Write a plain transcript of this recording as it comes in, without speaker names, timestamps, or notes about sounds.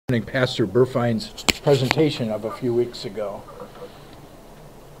Pastor Burfeind's presentation of a few weeks ago.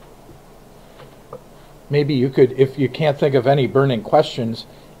 Maybe you could, if you can't think of any burning questions,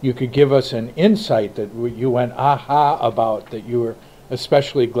 you could give us an insight that you went aha about, that you were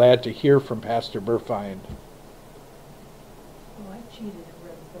especially glad to hear from Pastor Burfeind. Well, I cheated and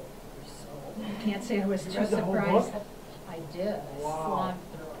read a book or so. I can't say I was too surprised. I did. I slogged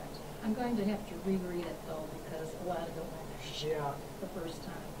through it. I'm going to have to reread it, though, because a lot of it went the first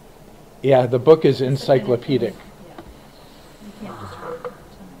time. Yeah, the book is encyclopedic. Yeah. You can't just read it one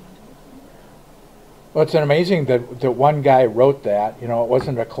time. Well, it's amazing that one guy wrote that. You know, it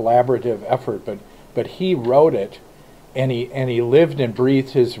wasn't a collaborative effort, but he wrote it, and he lived and breathed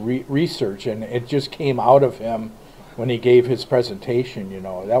his research, and it just came out of him when he gave his presentation. You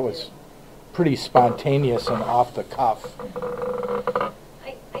know, that was pretty spontaneous and off the cuff.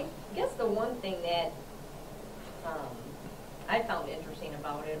 I guess the one thing that I found interesting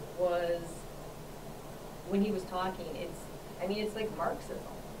about it was when he was talking. It's like Marxism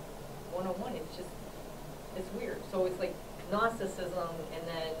 101. It's weird. So it's like Gnosticism, and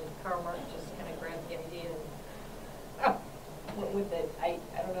then Karl Marx just kind of grabbed the idea and went with it. I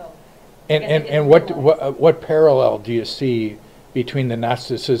don't know. And what parallel do you see between the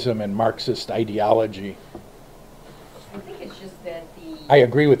Gnosticism and Marxist ideology? I think it's just that I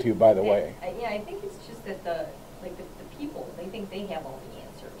agree with you, by the way. I think it's just that the people, they think they have all the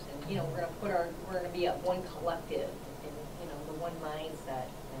answers, and we're gonna be at one collective, and the one mindset,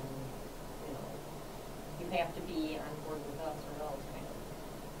 and you have to be on board with us or else,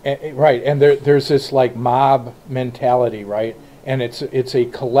 kind of. Right, and there's this like mob mentality, right? And it's a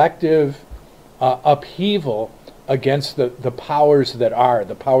collective upheaval against the powers that are,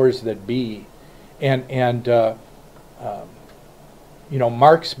 the powers that be, and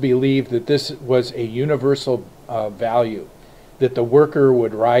Marx believed that this was a universal value, that the worker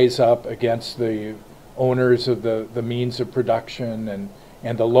would rise up against the owners of the means of production,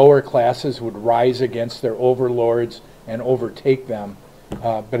 and the lower classes would rise against their overlords and overtake them.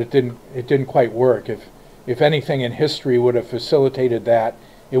 But it didn't quite work. If anything in history would have facilitated that,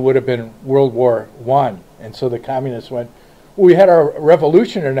 it would have been World War I. And so the communists went, we had our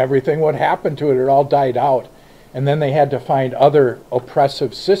revolution and everything, what happened to it? It all died out. And then they had to find other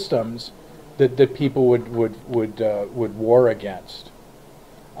oppressive systems that people would war against.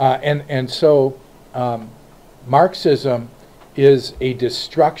 So Marxism is a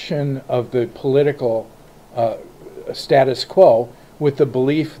destruction of the political status quo, with the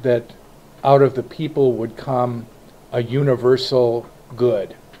belief that out of the people would come a universal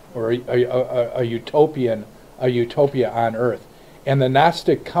good, or a utopia on earth. And the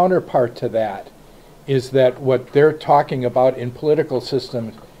Gnostic counterpart to that is that what they're talking about in political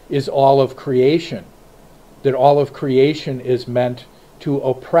systems is all of creation, that all of creation is meant to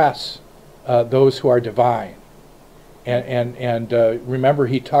oppress those who are divine. And remember,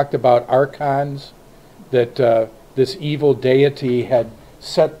 he talked about archons, that this evil deity had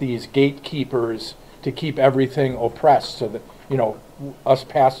set these gatekeepers to keep everything oppressed, so that, us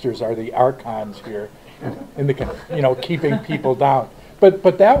pastors are the archons here, in the, keeping people down.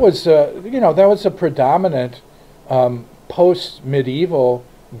 But that was, that was a predominant post-medieval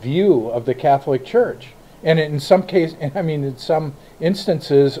view of the Catholic Church. And in some in some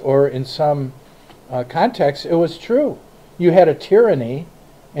instances, or in some contexts, it was true. You had a tyranny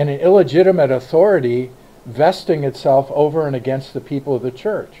and an illegitimate authority vesting itself over and against the people of the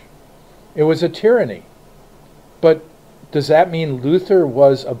church. It was a tyranny. But does that mean Luther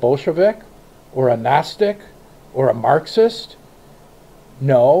was a Bolshevik, or a Gnostic, or a Marxist?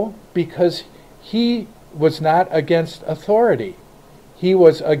 No, because he was not against authority. He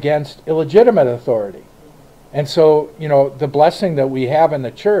was against illegitimate authority. And so, the blessing that we have in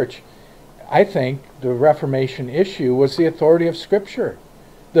the church, I think the Reformation issue was the authority of Scripture.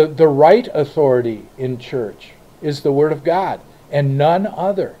 The right authority in church is the Word of God, and none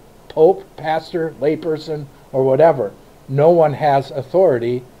other. Pope, pastor, layperson, or whatever. No one has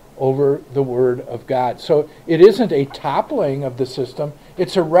authority over the Word of God. So it isn't a toppling of the system,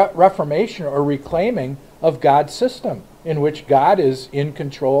 it's a reformation or reclaiming of God's system, in which God is in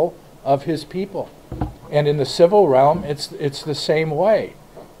control of his people. And in the civil realm, it's the same way.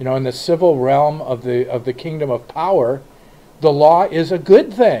 In the civil realm of the kingdom of power, the law is a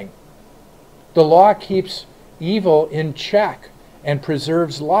good thing. The law keeps evil in check and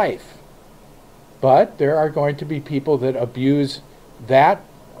preserves life. But there are going to be people that abuse that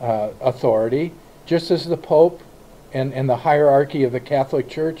authority, just as the Pope and the hierarchy of the Catholic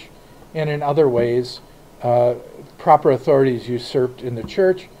Church, and in other ways, proper authority is usurped in the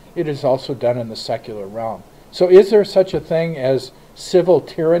church. It is also done in the secular realm. So is there such a thing as civil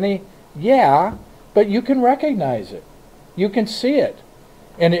tyranny? Yeah, but you can recognize it. You can see it.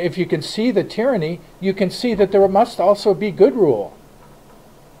 And if you can see the tyranny, you can see that there must also be good rule.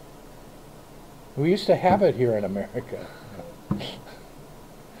 We used to have it here in America.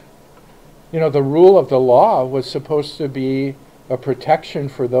 You know, the rule of the law was supposed to be a protection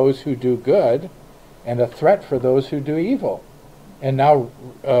for those who do good and a threat for those who do evil. And now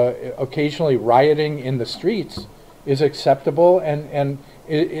occasionally rioting in the streets is acceptable and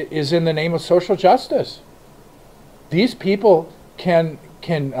is in the name of social justice. These people can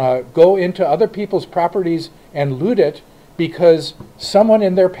go into other people's properties and loot it because someone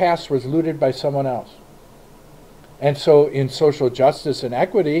in their past was looted by someone else. And so in social justice and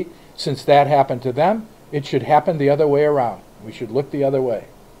equity, since that happened to them, it should happen the other way around. We should look the other way.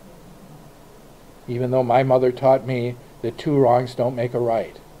 Even though my mother taught me that two wrongs don't make a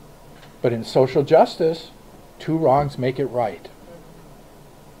right. But in social justice, two wrongs make it right.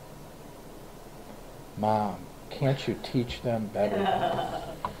 Mom, can't you teach them better?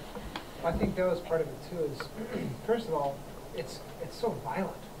 I think that was part of it too. Is first of all, it's so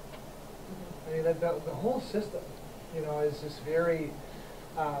violent. I mean, the whole system, you know, is just very.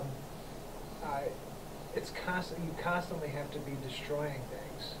 It's constant. You constantly have to be destroying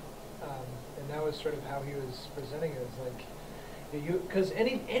things, and that was sort of how he was presenting it. It's like because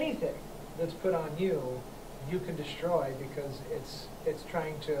anything that's put on you, you can destroy because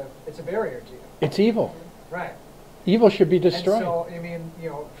it's a barrier to you. It's evil. Right. Evil should be destroyed. And so, I mean, you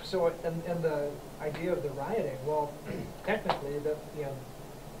know, so and the idea of the rioting, well, technically,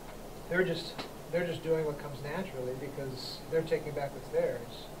 they're just doing what comes naturally because they're taking back what's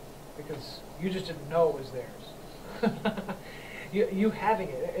theirs, because you just didn't know it was theirs. you having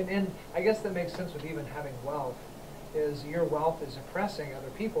it, and I guess that makes sense with even having wealth, is your wealth is oppressing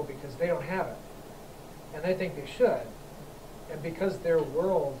other people because they don't have it, and they think they should, and because their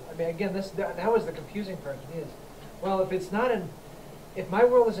world. I mean, again, that was the confusing part to me is. Well, if my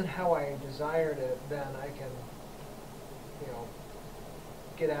world isn't how I desired it, then I can, you know,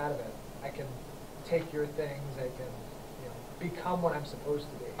 get out of it. I can take your things. I can, you know, become what I'm supposed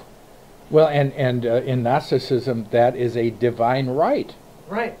to be. Well, and in Gnosticism, that is a divine right.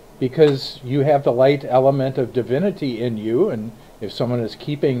 Right. Because you have the light element of divinity in you, and if someone is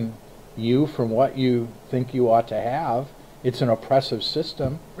keeping you from what you think you ought to have, it's an oppressive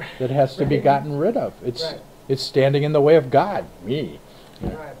system that has to be gotten rid of. It's standing in the way of God, me.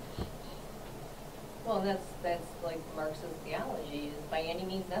 Right. Well, that's like Marx's theology is by any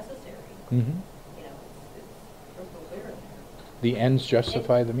means necessary. Mm-hmm. You know, it's crystal clear in there. The ends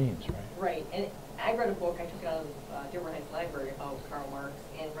justify the means, right? Right, and I read a book, I took it out of Dearborn Heights Library about Karl Marx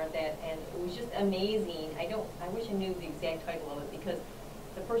and read that, and it was just amazing. I wish I knew the exact title of it because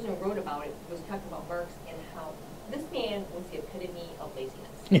the person who wrote about it was talking about Marx and how this man was the epitome of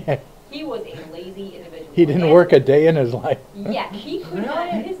laziness. Yeah. He was a lazy individual. He didn't work a day in his life. Yeah, he could not.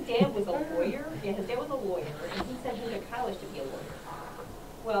 His dad was a lawyer. Yeah, his dad was a lawyer, and he sent him to college to be a lawyer.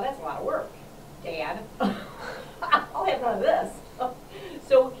 Well, that's a lot of work, Dad. I'll have none of this.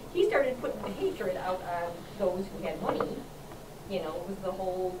 So he started putting the hatred out on those who had money. You know, it was the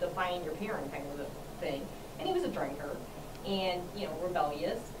whole define your parent kind of a thing. And he was a drinker and, you know,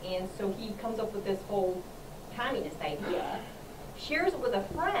 rebellious. And so he comes up with this whole communist idea, shares it with a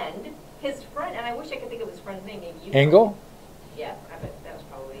friend, his friend, and I wish I could think of his friend's name. Maybe you Engel? Yeah, I bet that was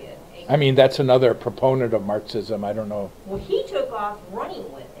probably it. Engel. I mean, that's another proponent of Marxism. I don't know. Well, he took off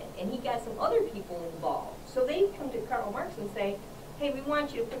running with it, and he got some other people involved. So they come to Karl Marx and say, hey, we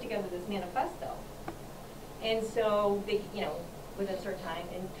want you to put together this manifesto. And so they, you know, within a certain time,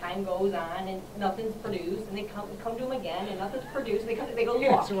 and time goes on, and nothing's produced, and they come to him again, and nothing's produced, and they go,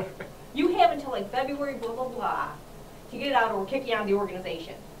 look, you have until like February, blah, blah, blah, to get it out, or we'll kick you out of the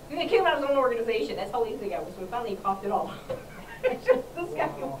organization. You're going to kick him out of his own organization. That's how lazy the guy was. So finally he coughed it all. This guy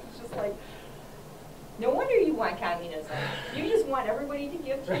was just like, no wonder you want communism. You just want everybody to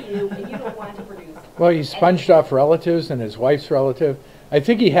give to you, and you don't want to produce. Well, he sponged off relatives and his wife's relative. I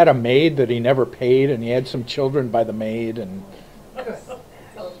think he had a maid that he never paid, and he had some children by the maid, and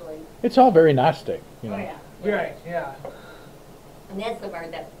Sounds right. it's all very Gnostic, you know. Oh, yeah. Right. Yeah. And that's the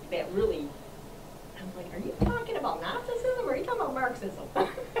part that really, I was like, are you talking about Gnosticism or are you talking about Marxism?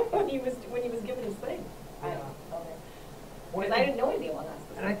 when he was giving his thing. I don't know. Because I didn't know anything about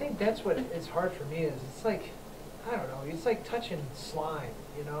Gnosticism. And I think that's what is hard for me is it's like, I don't know, it's like touching slime,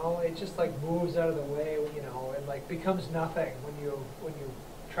 you know? It just like moves out of the way, you know, and like becomes nothing when you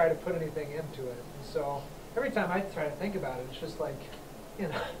try to put anything into it. And so every time I try to think about it, it's just like, you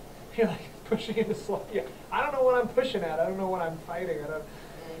know, you're like pushing into slime. Yeah, I don't know what I'm pushing at. I don't know what I'm fighting.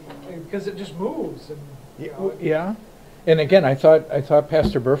 Because it just moves. And, you know, Yeah. And again, I thought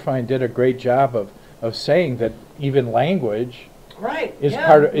Pastor Burfeind did a great job of saying that even language Right. is yeah.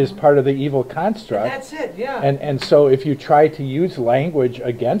 part of the evil construct. That's it. Yeah. And so if you try to use language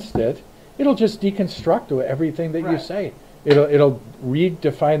against it, it'll just deconstruct everything that you Right. say. It'll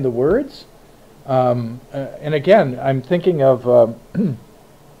redefine the words. And again, I'm thinking of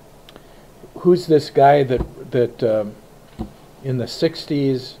who's this guy that in the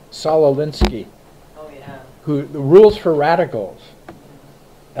 60s, Saul Alinsky, Oh, yeah. who the Rules for Radicals.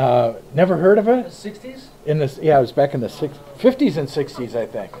 Never heard of The it? 60s. It was back in the 50s and 60s, I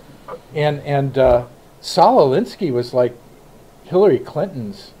think. And Saul Alinsky was like Hillary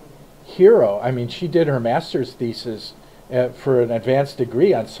Clinton's hero. I mean, she did her master's thesis for an advanced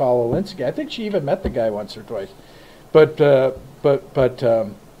degree on Saul Alinsky. I think she even met the guy once or twice. But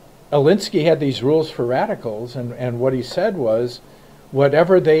Alinsky had these rules for radicals, and what he said was,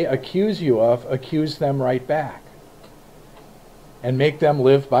 whatever they accuse you of, accuse them right back, and make them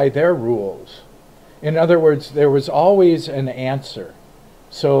live by their rules. In other words, there was always an answer.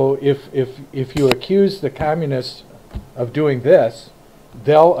 So if you accuse the communists of doing this,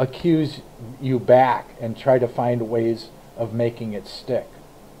 they'll accuse you back and try to find ways of making it stick.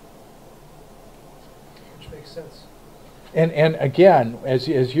 Which makes sense. And again, as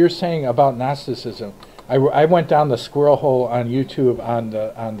you're saying about Gnosticism, I went down the squirrel hole on YouTube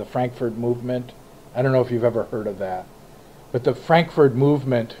on the Frankfurt movement. I don't know if you've ever heard of that, but the Frankfurt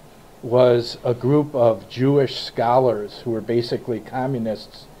movement was a group of Jewish scholars who were basically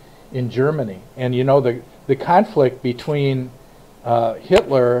communists in Germany. And you know, the conflict between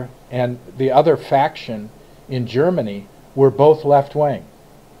Hitler and the other faction in Germany were both left-wing.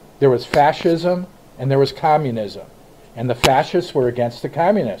 There was fascism and there was communism. And the fascists were against the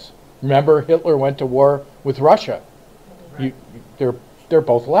communists. Remember, Hitler went to war with Russia. Right. They're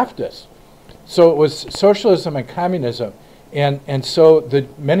both leftists. So it was socialism and communism. And so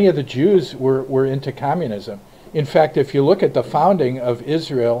many of the Jews were into communism. In fact, if you look at the founding of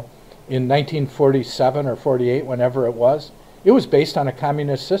Israel in 1947 or 48, whenever it was based on a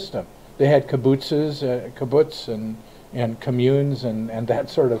communist system. They had kibbutz and communes and that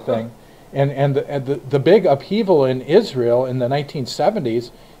sort of thing. And the big upheaval in Israel in the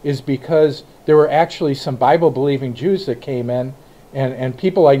 1970s is because there were actually some Bible-believing Jews that came in, and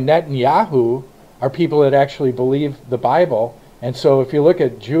people like Netanyahu are people that actually believe the Bible. And so if you look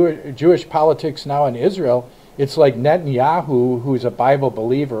at Jewish politics now in Israel, it's like Netanyahu, who's a Bible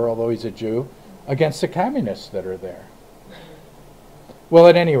believer, although he's a Jew, against the communists that are there. Well,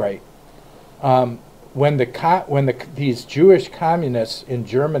 at any rate, when these Jewish communists in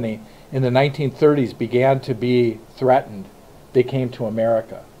Germany in the 1930s began to be threatened, they came to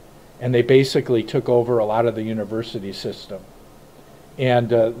America. And they basically took over a lot of the university system.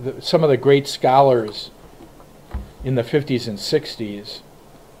 And some of the great scholars in the 50s and 60s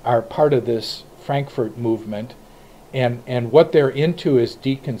are part of this Frankfurt movement. And what they're into is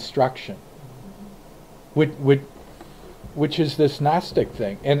deconstruction, which is this Gnostic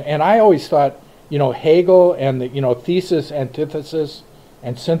thing. And I always thought, Hegel and the, thesis, antithesis,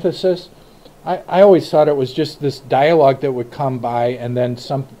 and synthesis, I always thought it was just this dialogue that would come by and then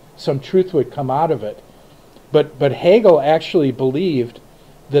some truth would come out of it. But Hegel actually believed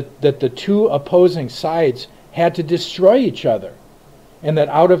that the two opposing sides had to destroy each other, and that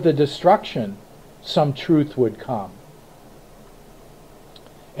out of the destruction, some truth would come.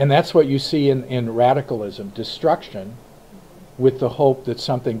 And that's what you see in radicalism, destruction with the hope that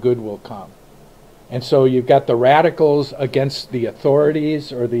something good will come. And so you've got the radicals against the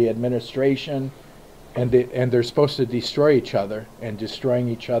authorities or the administration, and they're supposed to destroy each other, and destroying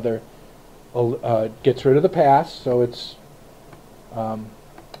each other gets rid of the past, so it's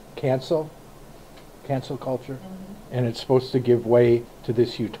cancel culture, and it's supposed to give way to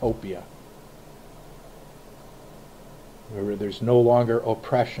this utopia where there's no longer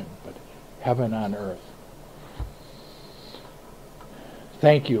oppression, but heaven on earth.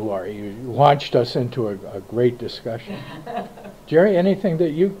 Thank you, Laurie. You launched us into a great discussion. Jerry, anything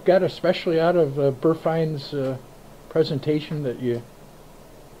that you got especially out of Burfeind's presentation that you...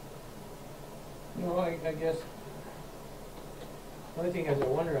 I guess the only thing is I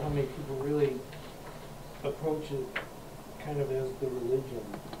wonder how many people really approach it kind of as the religion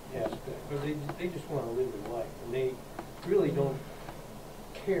aspect, or they just want to live their life, and they really don't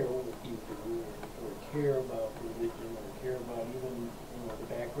care what people do, or care about religion, or care about even the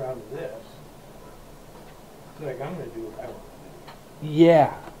background of this. It's like, I'm going to do what I want to do.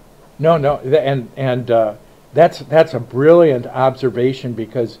 Yeah. No, and that's a brilliant observation,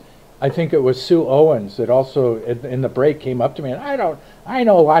 because I think it was Sue Owens that also in the break came up to me, and I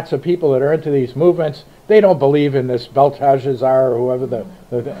know lots of people that are into these movements. they don't believe in this Belteshazzar or whoever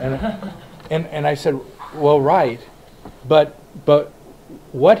and I said, well, right, but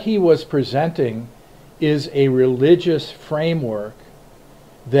what he was presenting is a religious framework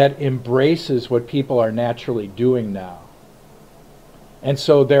that embraces what people are naturally doing now. And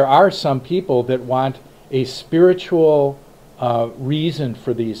so there are some people that want a spiritual reason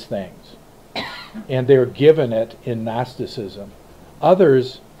for these things, and they're given it in Gnosticism.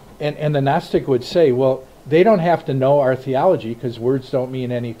 Others, and the Gnostic would say, well, they don't have to know our theology because words don't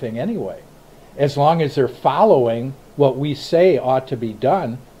mean anything anyway. As long as they're following what we say ought to be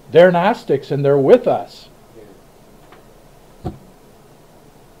done, they're Gnostics and they're with us.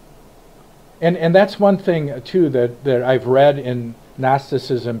 And that's one thing, too, that I've read in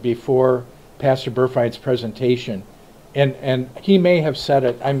Gnosticism before Pastor Burfeind's presentation. And he may have said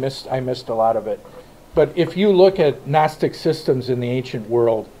it. I missed a lot of it. But if you look at Gnostic systems in the ancient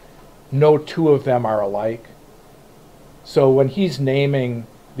world, no two of them are alike. So when he's naming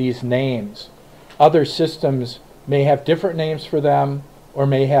these names, other systems may have different names for them or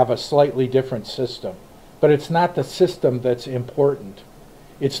may have a slightly different system. But it's not the system that's important.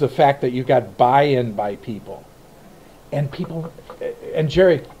 It's the fact that you got buy-in by people. And people, and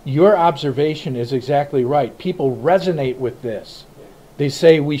Jerry, your observation is exactly right. People resonate with this. They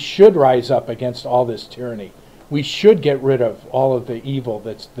say we should rise up against all this tyranny. We should get rid of all of the evil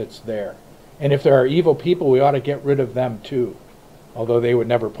that's there. And if there are evil people, we ought to get rid of them too. Although they would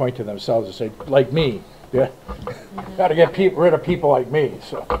never point to themselves and say, like me. Yeah. Got to get rid of people like me.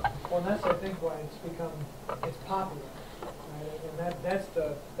 So. Well, and that's, I think, why it's popular. Right? And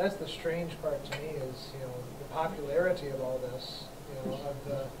that's the strange part to me is, you know, the popularity of all this, you know, of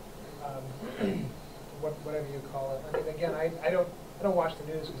the whatever you call it. I mean, again, I don't watch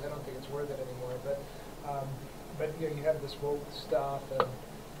the news because I don't think it's worth it anymore. But you know, you have this woke stuff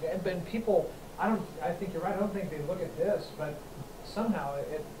and people. I think you're right. I don't think they look at this, but somehow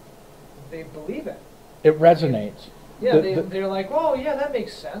they believe it. It resonates. Yeah, they're like, oh, yeah, that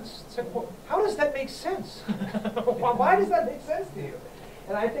makes sense. It's like, well, how does that make sense? Why does that make sense to you?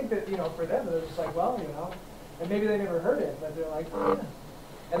 And I think that, you know, for them, they're just like, well, you know, and maybe they never heard it, but they're like, oh,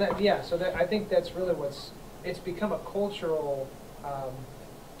 yeah. And I think that's really it's become a cultural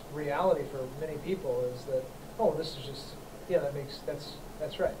reality for many people is that, oh, this is just, yeah,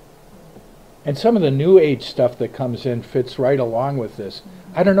 that's right. And some of the New Age stuff that comes in fits right along with this.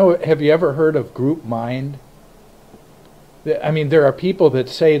 I don't know, have you ever heard of group mind? I mean, there are people that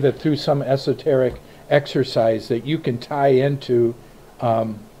say that through some esoteric exercise that you can tie into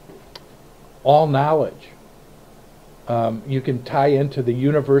all knowledge. You can tie into the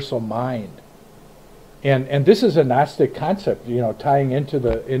universal mind. And this is a Gnostic concept, you know, tying into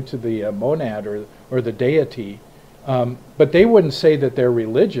the monad or the deity. But they wouldn't say that they're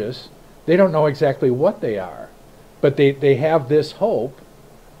religious. They don't know exactly what they are. But they have this hope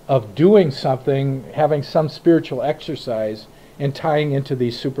of doing something, having some spiritual exercise, and tying into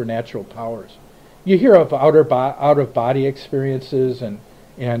these supernatural powers. You hear of out-of-body experiences and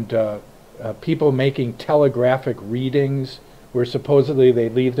people making telegraphic readings where supposedly they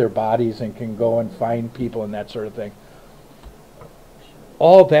leave their bodies and can go and find people and that sort of thing.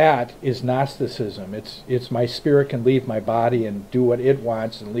 All that is Gnosticism. It's my spirit can leave my body and do what it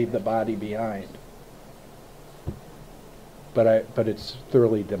wants and leave the body behind. But it's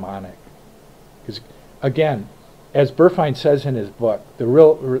thoroughly demonic. Because again, as Burfeind says in his book, the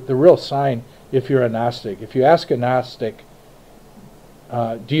real sign, if you're a Gnostic, if you ask a Gnostic,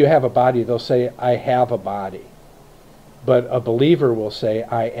 do you have a body? They'll say, I have a body. But a believer will say,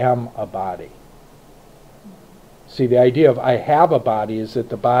 I am a body. See, the idea of I have a body is that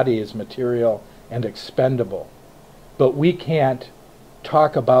the body is material and expendable. But we can't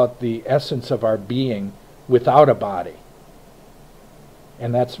talk about the essence of our being without a body.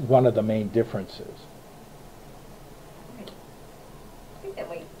 And that's one of the main differences. I think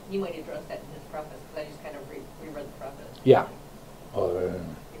that you might address that in this preface, because I just kind of reread the preface. Yeah. Before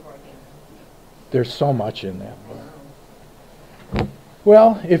I came. There's so much in that book.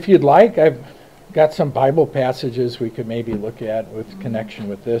 Well, if you'd like, I've got some Bible passages we could maybe look at with connection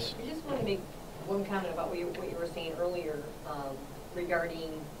with this. I just want to make one comment about what you were saying earlier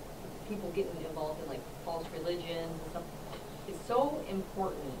regarding people getting involved in like false religions and stuff. It's so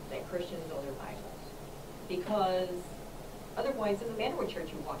important that Christians know their Bibles, because otherwise it doesn't matter what church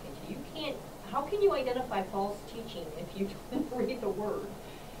you walk into. How can you identify false teaching if you don't read the Word?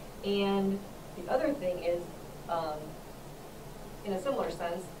 And the other thing is, in a similar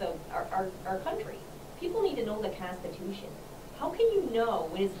sense, our country. People need to know the Constitution. How can you know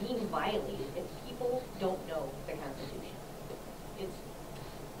when it's being violated if people don't know the Constitution?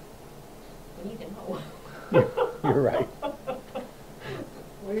 We need to know. You're right.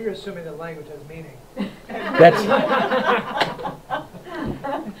 Well, you're assuming that language has meaning. That's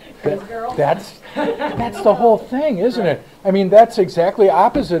that's the whole thing, isn't it? I mean, that's exactly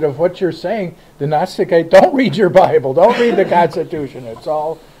opposite of what you're saying. The Gnostic guy, don't read your Bible, don't read the Constitution. It's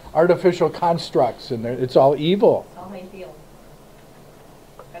all artificial constructs, and it's all evil. That's how they feel.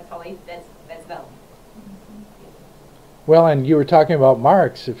 That's them. Well, and you were talking about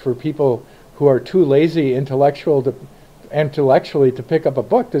Marx. For people who are too lazy intellectually to pick up a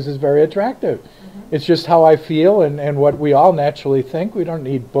book, this is very attractive. It's just how I feel and what we all naturally think. We don't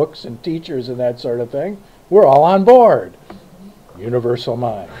need books and teachers and that sort of thing. We're all on board. Universal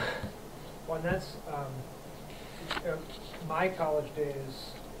mind. Well, and that's, my college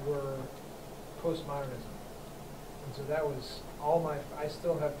days were postmodernism. And so that was I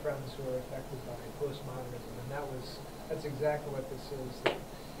still have friends who are affected by postmodernism. And that's exactly what this is. That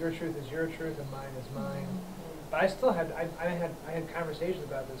your truth is your truth and mine is mine. But I still had, I had conversations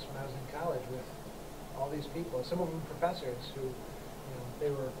about this when I was in college with all these people, some of them professors who, they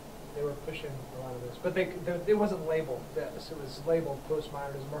were pushing a lot of this, but it wasn't labeled this. It was labeled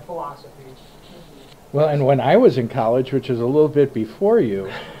postmodernism or philosophy. Well, and when I was in college, which is a little bit before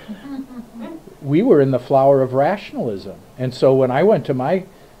you, we were in the flower of rationalism, and so when I went to my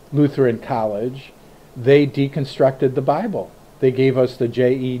Lutheran college, they deconstructed the Bible. They gave us the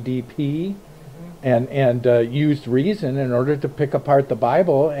JEDP, and used reason in order to pick apart the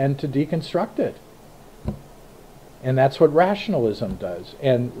Bible and to deconstruct it. And that's what rationalism does.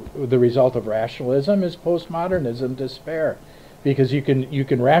 And the result of rationalism is postmodernism, despair. Because you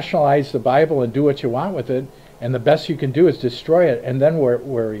can rationalize the Bible and do what you want with it, and the best you can do is destroy it, and then where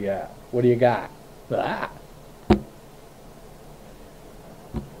are you at? What do you got? Ah.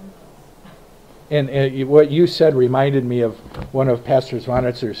 And what you said reminded me of one of Pastor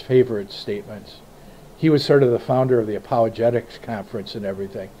Zvonitzer's favorite statements. He was sort of the founder of the Apologetics Conference and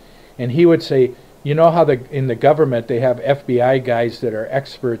everything. And he would say, you know how in the government they have FBI guys that are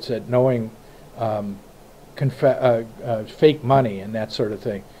experts at knowing fake money and that sort of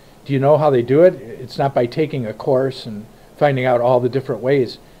thing. Do you know how they do it? It's not by taking a course and finding out all the different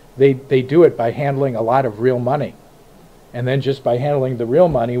ways. They do it by handling a lot of real money. And then just by handling the real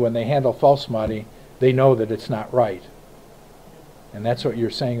money, when they handle false money, they know that it's not right. And that's what you're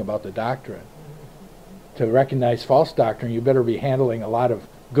saying about the doctrine. To recognize false doctrine, you better be handling a lot of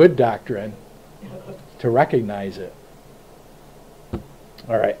good doctrine to recognize it.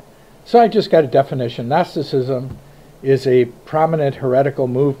 All right. So I just got a definition. Gnosticism is a prominent heretical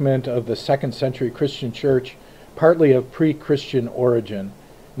movement of the 2nd century Christian church, partly of pre-Christian origin.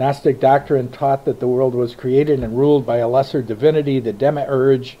 Gnostic doctrine taught that the world was created and ruled by a lesser divinity, the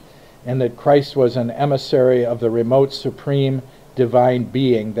demiurge, and that Christ was an emissary of the remote supreme divine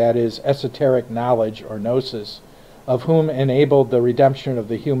being, that is, esoteric knowledge or gnosis, of whom enabled the redemption of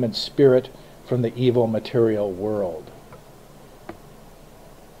the human spirit from the evil material world.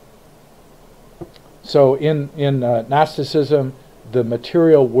 So in Gnosticism, the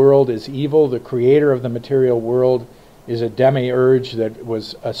material world is evil. The creator of the material world is a demiurge that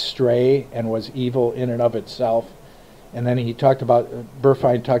was astray and was evil in and of itself. And then he talked about,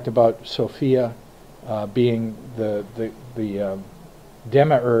 Burfeind talked about Sophia being the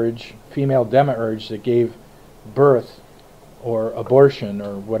demiurge, female demiurge that gave birth or abortion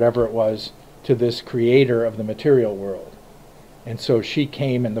or whatever it was to this creator of the material world. And so she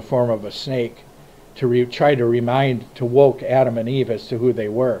came in the form of a snake to try to woke Adam and Eve as to who they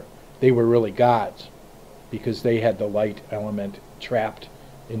were. They were really gods because they had the light element trapped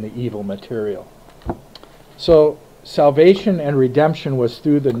in the evil material. So salvation and redemption was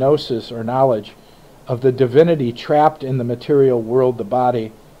through the gnosis or knowledge of the divinity trapped in the material world, the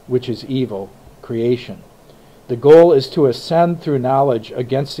body, which is evil, creation. The goal is to ascend through knowledge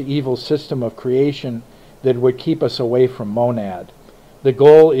against the evil system of creation that would keep us away from monad. The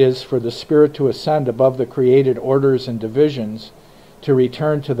goal is for the spirit to ascend above the created orders and divisions, to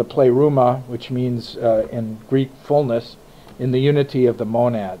return to the pleroma, which means in Greek fullness, in the unity of the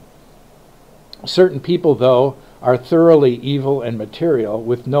monad. Certain people, though, are thoroughly evil and material,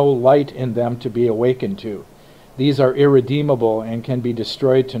 with no light in them to be awakened to. These are irredeemable and can be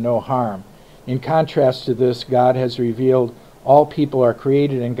destroyed to no harm. In contrast to this, God has revealed all people are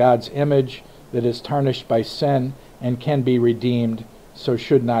created in God's image that is tarnished by sin and can be redeemed, so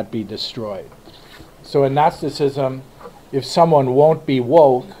should not be destroyed. So in Gnosticism, if someone won't be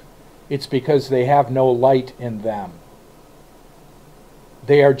woke, it's because they have no light in them.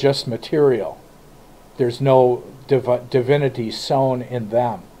 They are just material. There's no divinity sown in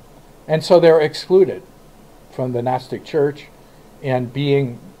them. And so they're excluded from the Gnostic church, and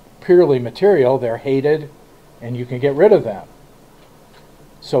being purely material, they're hated, and you can get rid of them.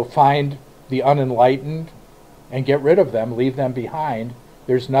 So find the unenlightened and get rid of them, leave them behind.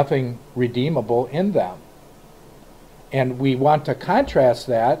 There's nothing redeemable in them. And we want to contrast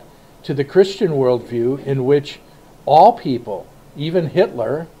that to the Christian worldview, in which all people, even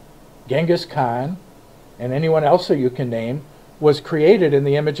Hitler, Genghis Khan, and anyone else that you can name, was created in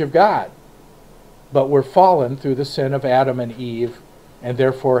the image of God, but were fallen through the sin of Adam and Eve, and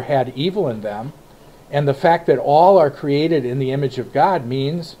therefore had evil in them. And the fact that all are created in the image of God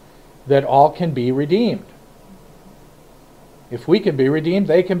means that all can be redeemed. If we can be redeemed,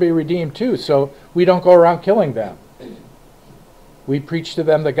 they can be redeemed too. So we don't go around killing them. We preach to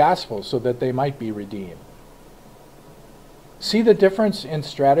them the gospel so that they might be redeemed. See the difference in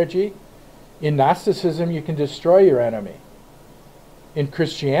strategy? In Gnosticism, you can destroy your enemy. In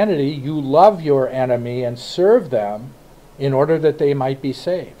Christianity, you love your enemy and serve them in order that they might be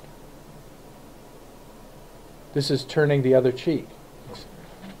saved. This is turning the other cheek. It's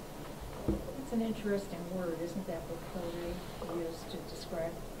an interesting word, isn't that what Cody used to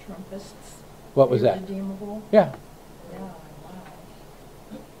describe Trumpists? What was that? Irredeemable? Yeah. Yeah, wow.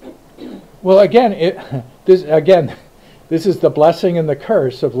 Well, again, this is the blessing and the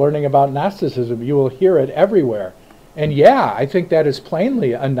curse of learning about Gnosticism. You will hear it everywhere. And yeah, I think that is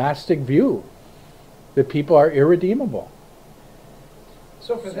plainly a Gnostic view, that people are irredeemable.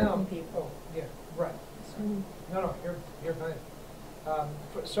 So for Certain them, people. oh, yeah, right. No, you're fine.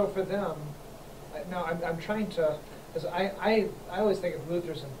 So for them, now I'm trying to, because I always think of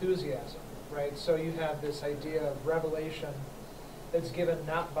Luther's enthusiasm, right? So you have this idea of revelation that's given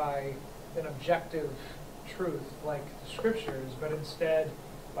not by an objective truth like the scriptures, but instead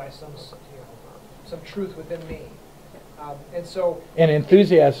by some truth within me. And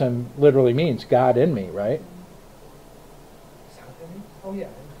enthusiasm literally means God in me, right? Is that what they mean? Oh yeah.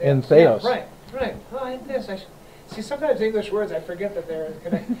 In theos. Yeah, right. Oh, in theos. See, sometimes English words I forget that they're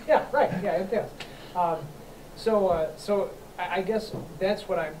connected. Yeah, right. Yeah, in theos. So I guess that's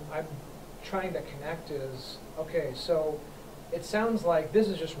what I'm trying to connect is, okay, so it sounds like this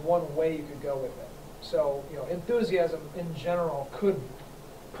is just one way you could go with it. So, enthusiasm in general could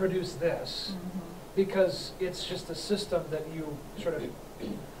produce this. Mm-hmm. Because it's just a system that you sort of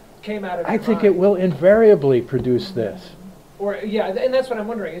came out of your I think mind. it will invariably produce this. Or, yeah, and that's what I'm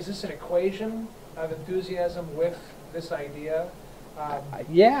wondering. Is this an equation of enthusiasm with this idea?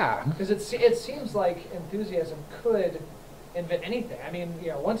 Yeah. Because it seems like enthusiasm could invent anything. I mean,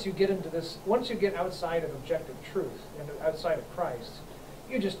 once you get into this, once you get outside of objective truth and outside of Christ,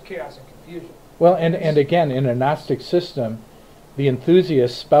 you're just chaos and confusion. Well, and again, in a Gnostic system, the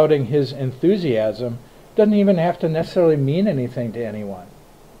enthusiast spouting his enthusiasm doesn't even have to necessarily mean anything to anyone,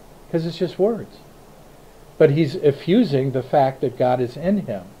 because it's just words. But he's effusing the fact that God is in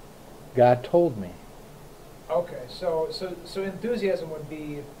him. God told me. Okay, so enthusiasm would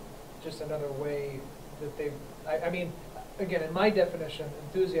be just another way that they. I mean, again, in my definition,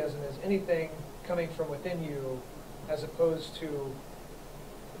 enthusiasm is anything coming from within you, as opposed to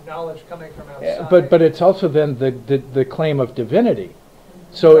knowledge coming from outside. But it's also then the claim of divinity.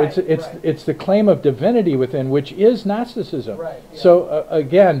 So right, it's the claim of divinity within, which is Gnosticism. Right, yeah. So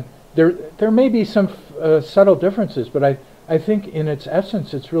again, there may be some subtle differences, but I think in its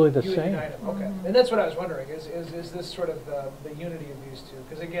essence it's really the same. Unite them. Okay, and that's what I was wondering. Is this sort of the unity of these two?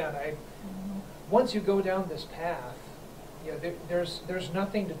 Because again, once you go down this path, there's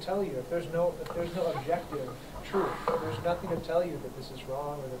nothing to tell you if there's no objective truth. There's nothing to tell you that this is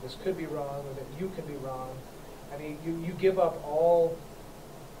wrong, or that this could be wrong, or that you can be wrong. I mean, you give up all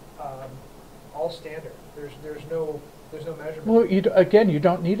standard. There's no measurement. Well, you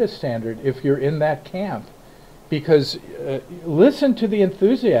don't need a standard if you're in that camp, because listen to the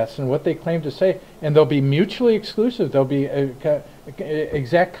enthusiasts and what they claim to say, and they'll be mutually exclusive. There'll be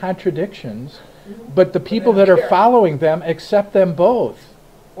exact contradictions, but the people that are following them accept them both.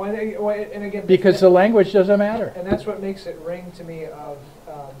 And again, because the language doesn't matter. And that's what makes it ring to me of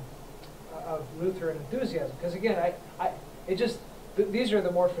Lutheran enthusiasm. Because again, these are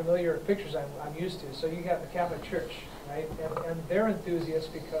the more familiar pictures I'm used to. So you have the Catholic Church, right? And they're enthusiasts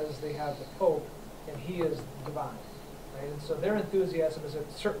because they have the Pope, and he is divine, right? And so their enthusiasm is a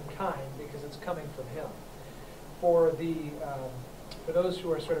certain kind because it's coming from him. For those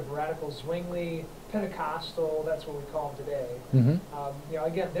who are sort of radical Zwingli, Pentecostal, that's what we call them today. Mm-hmm.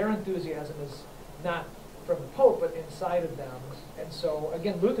 Again, their enthusiasm is not from the Pope, but inside of them. And so,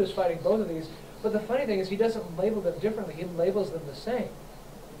 again, Luther's fighting both of these. But the funny thing is he doesn't label them differently. He labels them the same.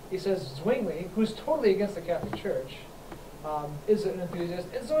 He says Zwingli, who's totally against the Catholic Church, is an enthusiast,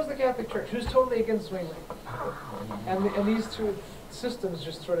 and so is the Catholic Church, who's totally against Zwingli. And these two systems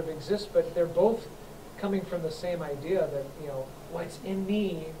just sort of exist, but they're both coming from the same idea that, what's in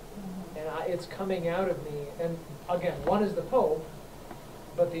me, and it's coming out of me. And again, one is the Pope,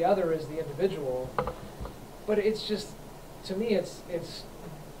 but the other is the individual. But it's just, to me, it's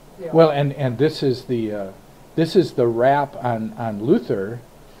Well, and this is the rap on Luther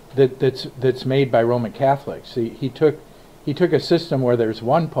that's made by Roman Catholics. He took a system where there's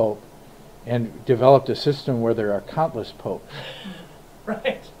one pope and developed a system where there are countless popes.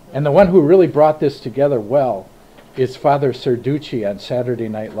 Right. And the one who really brought this together well is Father Serducci on Saturday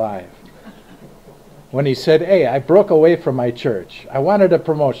Night Live. When he said, hey, I broke away from my church. I wanted a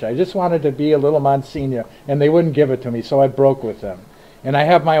promotion. I just wanted to be a little Monsignor, and they wouldn't give it to me, so I broke with them. And I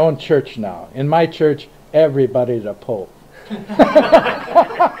have my own church now. In my church, everybody's a pope.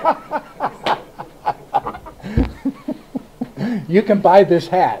 You can buy this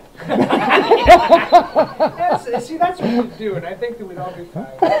hat. Yes, see, that's what we'd do, and I think that we'd all be fine.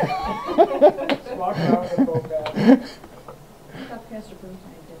 Just walk around with a Pope hat. I thought Pastor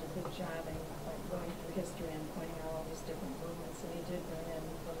Burfeind did a good job in going through history and pointing out all these different movements, and he did bring in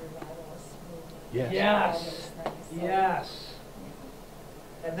the revivalist movement. Yes. and all Yes. those things, so, Yes.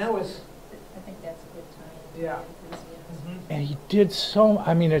 And that was, I think that's a good time. Yeah. Enthusiasm. And he did so,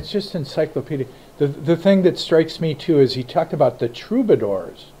 I mean, it's just encyclopedic. The thing that strikes me, too, is he talked about the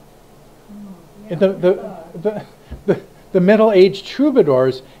troubadours. Yeah. The middle-aged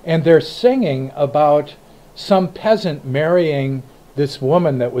troubadours, and they're singing about some peasant marrying this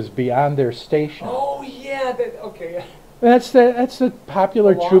woman that was beyond their station. oh yeah, okay. That's the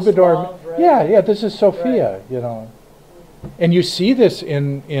popular The lost troubadour. love, right? Yeah, this is Sophia, And you see this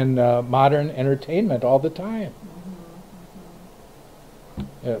in modern entertainment all the time.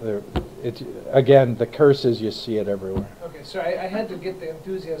 Again, the curse is you see it everywhere. Okay, so I had to get the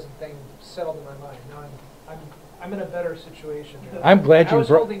enthusiasm thing settled in my mind. Now I'm in a better situation. I'm glad I you was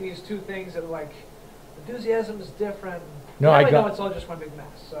brought. holding these two things that are like, enthusiasm is different. No, now I I know got- it's all just one big mess.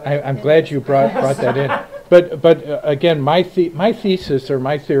 So I'm glad you brought that in. But again, my thesis or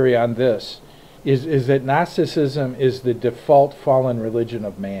my theory on this is that Gnosticism is the default fallen religion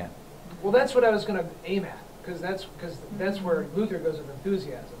of man. well, that's what I was going to aim at, because that's where Luther goes with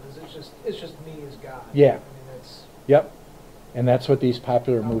enthusiasm. Is it's just me as God. Yeah. I mean, it's Yep. And that's what these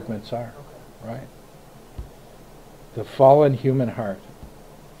popular Okay. movements are, okay. right? The fallen human heart.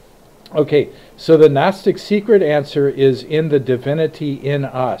 Okay, so the Gnostic secret answer is in the divinity in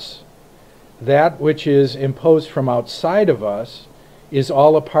us. That which is imposed from outside of us is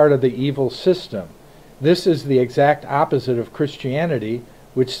all a part of the evil system. This is the exact opposite of Christianity,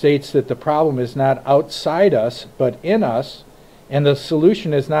 which states that the problem is not outside us, but in us, and the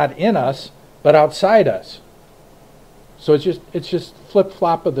solution is not in us, but outside us. So it's just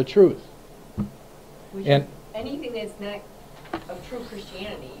flip-flop of the truth. Which And- is anything that's not of true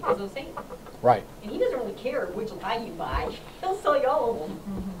Christianity is of Satan. Right. And he doesn't really care which lie you buy. He'll sell you all of them.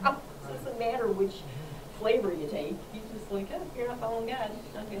 It doesn't matter which flavor you take. He's just like, oh, you're not following God.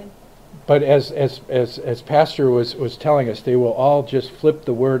 Not good. But as Pastor was telling us, they will all just flip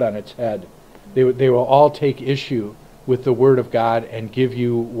the word on its head. They will all take issue with the word of God and give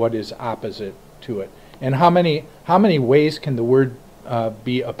you what is opposite to it. And how many ways can the word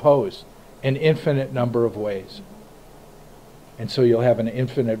be opposed? An infinite number of ways. And so you'll have an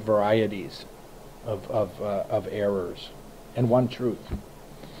infinite varieties of errors and one truth.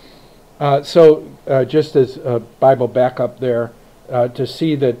 So just as Bible backup there, to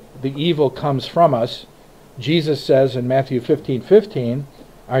see that the evil comes from us, Jesus says in Matthew 15:15,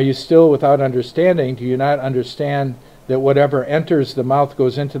 "Are you still without understanding? Do you not understand that whatever enters the mouth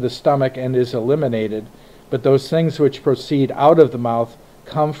goes into the stomach and is eliminated? But those things which proceed out of the mouth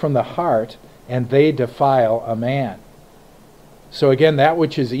come from the heart, and they defile a man." So again, that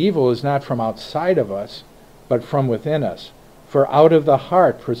which is evil is not from outside of us, but from within us. For out of the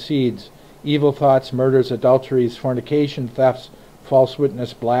heart proceeds evil thoughts, murders, adulteries, fornication, thefts, false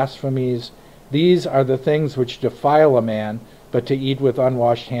witness, blasphemies. These are the things which defile a man, but to eat with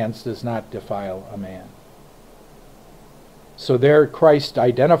unwashed hands does not defile a man. So there Christ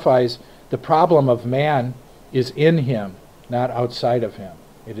identifies the problem of man is in him, not outside of him.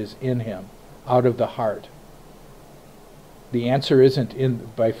 It is in him, out of the heart. The answer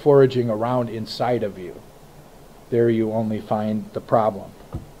isn't by foraging around inside of you. There you only find the problem.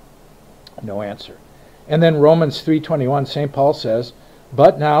 No answer. And then Romans 3:21, St. Paul says,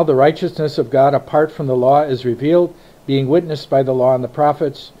 "But now the righteousness of God apart from the law is revealed, being witnessed by the law and the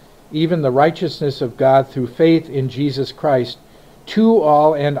prophets, even the righteousness of God through faith in Jesus Christ, to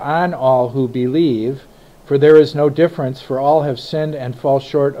all and on all who believe, for there is no difference, for all have sinned and fall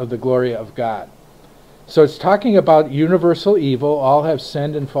short of the glory of God." So it's talking about universal evil, all have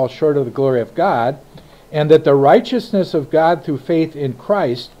sinned and fall short of the glory of God, And that the righteousness of God through faith in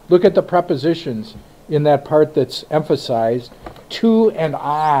Christ, look at the prepositions in that part that's emphasized, to and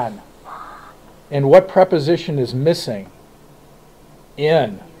on. And what preposition is missing?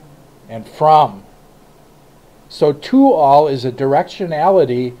 In and from. So to all is a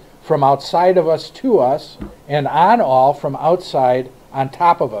directionality from outside of us to us, and on all from outside on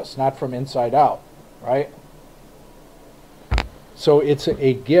top of us, not from inside out, right? So it's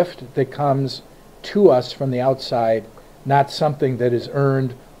a gift that comes to us from the outside, not something that is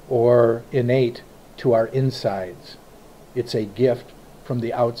earned or innate to our insides. It's a gift from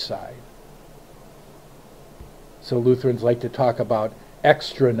the outside. So Lutherans like to talk about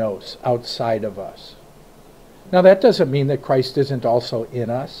extranos, outside of us. Now that doesn't mean that Christ isn't also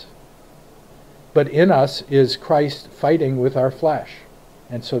in us, but in us is Christ fighting with our flesh.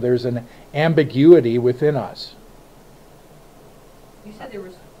 And so there's an ambiguity within us. You said there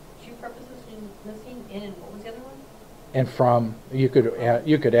was two prepositions missing, in and what was the other one? And from, you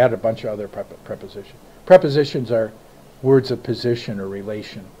could add a bunch of other prepositions. Prepositions are words of position or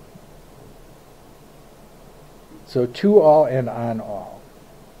relation. So to all and on all.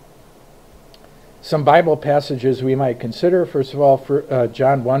 Some Bible passages we might consider. First of all, for,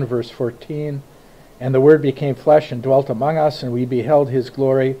 John 1 verse 14. And the Word became flesh and dwelt among us, and we beheld his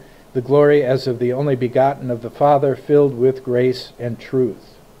glory, the glory as of the only begotten of the Father, filled with grace and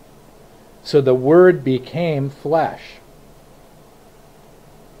truth. So the Word became flesh.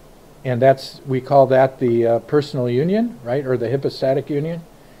 And we call that the personal union, right? Or the hypostatic union.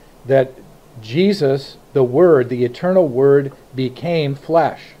 That Jesus, the Word, the eternal Word, became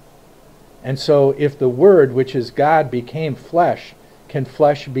flesh. And so if the Word, which is God, became flesh, can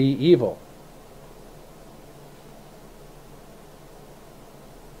flesh be evil?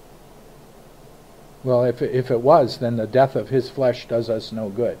 Well, if it was, then the death of his flesh does us no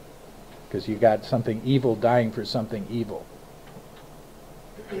good, because you got something evil dying for something evil.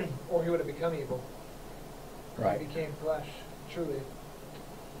 Or he would have become evil. Right. He became flesh, truly.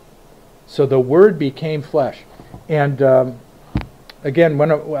 So the Word became flesh. And again,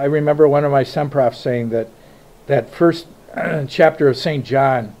 I remember one of my semprofs saying that first chapter of St.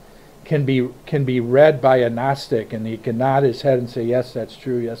 John can be read by a Gnostic, and he can nod his head and say, yes, that's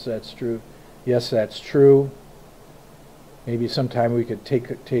true, yes, that's true. Yes, that's true. Maybe sometime we could take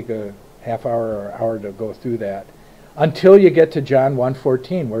a half hour or hour to go through that. Until you get to John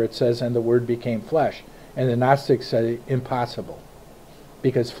 1:14, where it says, and the Word became flesh. And the Gnostics said, impossible.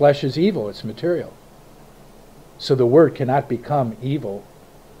 Because flesh is evil, it's material. So the Word cannot become evil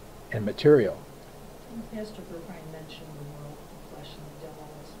and material. Pastor Burfeind mentioned the world, the flesh and the devil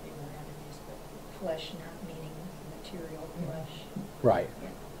as being their enemies, but flesh not meaning material flesh. Right. Yeah.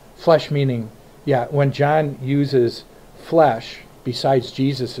 Flesh meaning, yeah, when John uses flesh, besides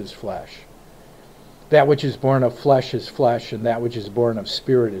Jesus' flesh, that which is born of flesh is flesh, and that which is born of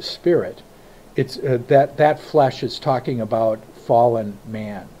spirit is spirit. It's that flesh is talking about fallen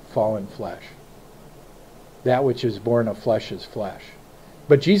man, fallen flesh. That which is born of flesh is flesh.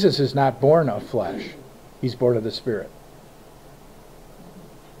 But Jesus is not born of flesh. He's born of the Spirit.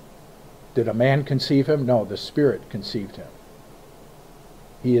 Did a man conceive him? No, the Spirit conceived him.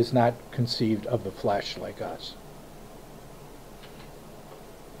 He is not conceived of the flesh like us.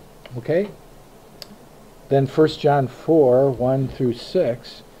 Okay? Then 1 John 4, 1 through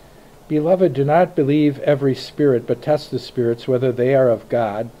 6. Beloved, do not believe every spirit, but test the spirits, whether they are of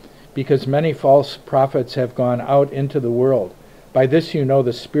God, because many false prophets have gone out into the world. By this you know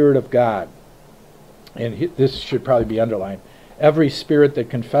the Spirit of God. And this should probably be underlined. Every spirit that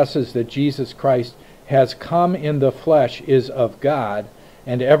confesses that Jesus Christ has come in the flesh is of God,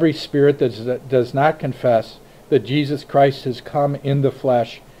 and every spirit that does not confess that Jesus Christ has come in the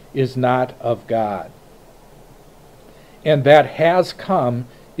flesh is not of God. And that has come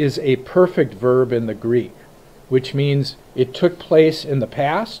is a perfect verb in the Greek, which means it took place in the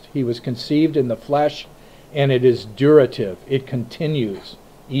past, he was conceived in the flesh, and it is durative. It continues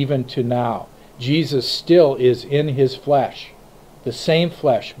even to now. Jesus still is in his flesh, the same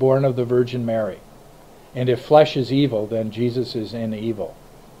flesh born of the Virgin Mary. And if flesh is evil, then Jesus is in evil.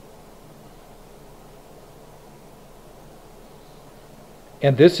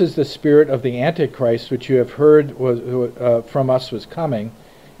 And this is the spirit of the Antichrist, which you have heard from us was coming,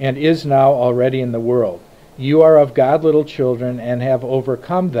 and is now already in the world. You are of God, little children, and have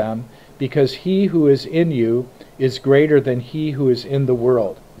overcome them, because he who is in you is greater than he who is in the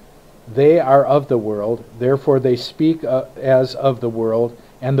world. They are of the world, therefore they speak as of the world,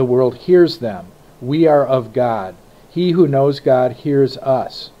 and the world hears them. We are of God. He who knows God hears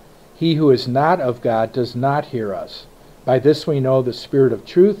us. He who is not of God does not hear us. By this we know the spirit of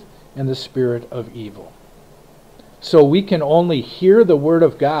truth and the spirit of evil. So we can only hear the Word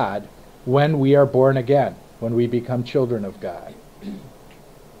of God when we are born again, when we become children of God.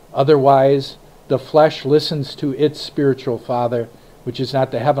 Otherwise, the flesh listens to its spiritual father, which is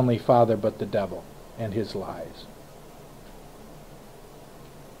not the heavenly Father, but the devil and his lies.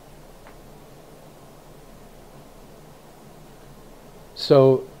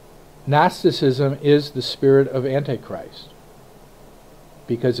 So, Gnosticism is the spirit of Antichrist,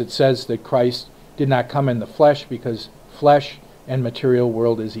 because it says that Christ did not come in the flesh, because flesh and material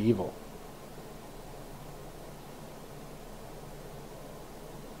world is evil.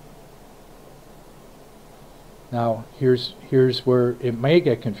 Now, here's where it may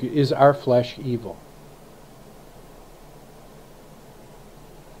get confused. Is our flesh evil?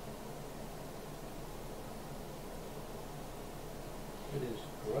 It is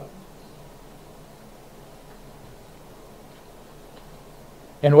corrupt.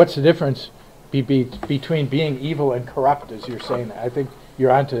 And what's the difference between being evil and corrupt, as you're saying? I think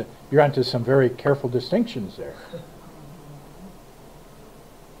you're onto some very careful distinctions there.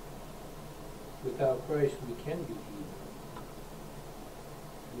 Without Christ, we can be evil.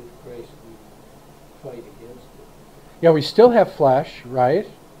 With Christ, we fight against it. Yeah, we still have flesh, right?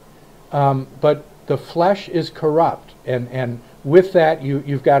 But the flesh is corrupt, and with that,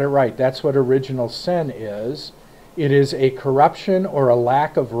 you've got it right. That's what original sin is. It is a corruption or a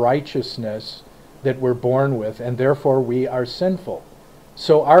lack of righteousness that we're born with, and therefore we are sinful.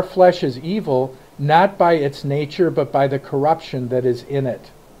 So our flesh is evil, not by its nature, but by the corruption that is in it.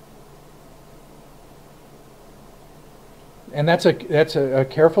 And that's a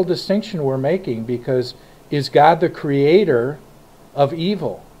careful distinction we're making, because is God the creator of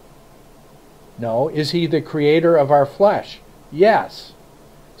evil? No. Is he the creator of our flesh? Yes.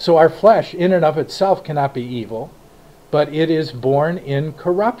 So our flesh in and of itself cannot be evil, but it is born in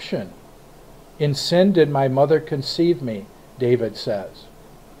corruption. In sin did my mother conceive me, David says.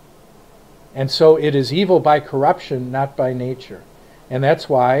 And so it is evil by corruption, not by nature. And that's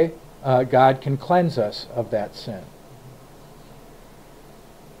why God can cleanse us of that sin.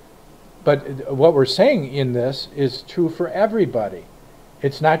 But what we're saying in this is true for everybody.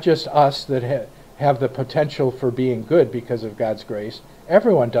 It's not just us that have the potential for being good because of God's grace.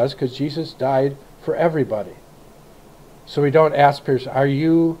 Everyone does, because Jesus died for everybody. So we don't ask people, are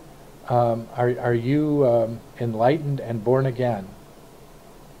you enlightened and born again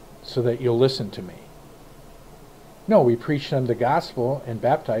so that you'll listen to me? No, we preach them the gospel and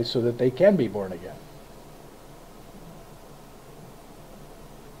baptize so that they can be born again.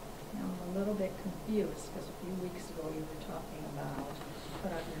 I'm a little bit confused, because a few weeks ago you were talking about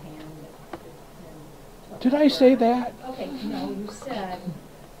put out your hand and Did I say that? Okay, no, you said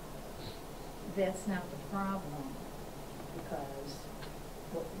that's not the problem, because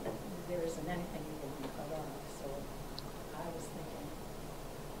there isn't anything you can cut off. So I was thinking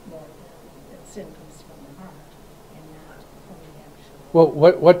more that sin comes from the heart and not from the actual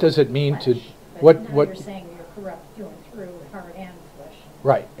Well, what does it mean flesh. to But now what? you're saying you're corrupt through and through, heart and flesh.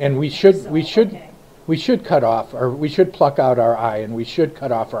 Right, and we should So, okay. we should cut off, or we should pluck out our eye, and we should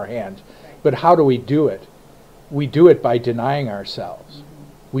cut off our hand. Right. But how do we do it? We do it by denying ourselves. Mm-hmm.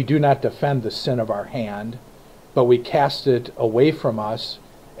 We do not defend the sin of our hand, but we cast it away from us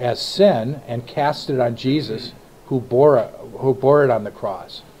as sin and cast it on Jesus, who bore it on the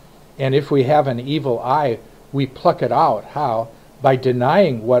cross. And if we have an evil eye, we pluck it out. How? By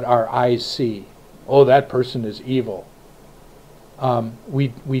denying what our eyes see. Oh, that person is evil.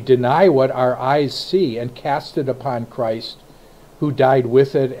 We deny what our eyes see and cast it upon Christ, who died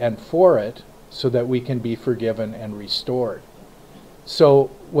with it and for it, so that we can be forgiven and restored.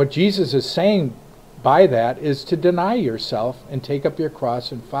 So what Jesus is saying by that is to deny yourself and take up your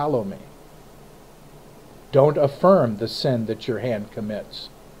cross and follow me. Don't affirm the sin that your hand commits.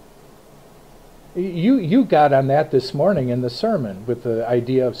 You got on that this morning in the sermon with the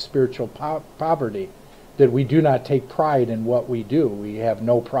idea of spiritual poverty, that we do not take pride in what we do. We have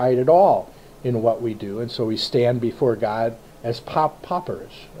no pride at all in what we do, and so we stand before God as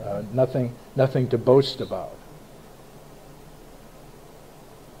paupers, nothing to boast about.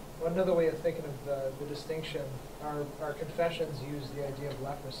 Well, another way of thinking of the distinction, our confessions use the idea of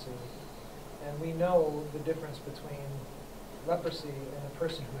leprosy, and we know the difference between leprosy and a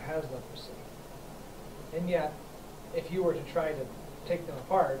person who has leprosy. And yet, if you were to try to take them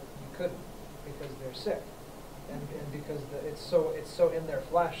apart, you couldn't, because they're sick, and because it's so in their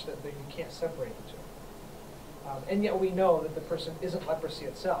flesh that you can't separate the two. And yet we know that the person isn't leprosy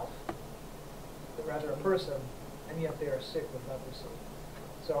itself, but rather a person, and yet they are sick with leprosy.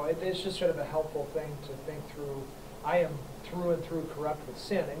 So it's just sort of a helpful thing to think through. I am through and through corrupt with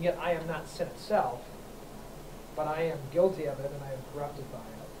sin, and yet I am not sin itself, but I am guilty of it and I am corrupted by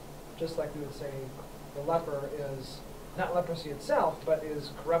it. Just like we would say the leper is not leprosy itself, but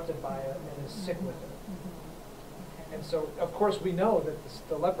is corrupted by it and is sick with it. Okay. And so, of course, we know that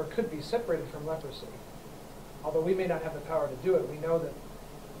the leper could be separated from leprosy. Although we may not have the power to do it, we know that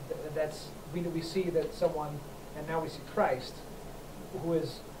we see that someone, and now we see Christ, who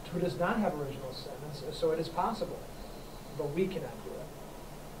does not have original sin. And so it is possible, but we cannot do it.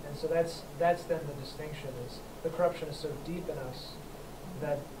 And so that's then the distinction, is the corruption is so deep in us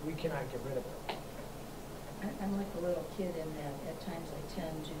that we cannot get rid of it. I'm like a little kid in that at times I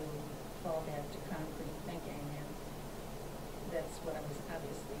tend to fall back to concrete thinking, and that's what I was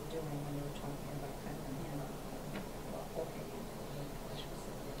obviously doing when you were talking about kind of well, okay.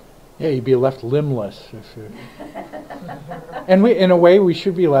 Yeah, you'd be left limbless. And in a way, we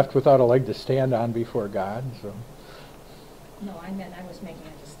should be left without a leg to stand on before God. So. No, I was making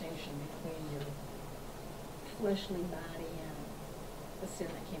a distinction between your fleshly body and the sin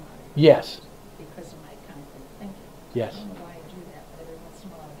that came out of you. Yes. Because of my concrete thinking. Yes. I don't know why I do that, but every once in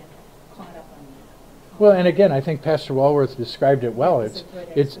a while I get caught up on that. Well, and again, I think Pastor Walworth described it well. It's a good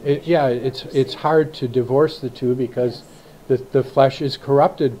explanation. It's hard to divorce the two because the flesh is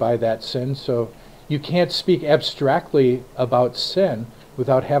corrupted by that sin. So you can't speak abstractly about sin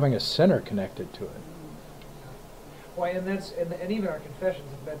without having a sinner connected to it. Well, and even our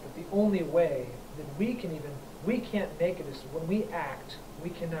confessions admit that the only way that we can't make it is when we act, we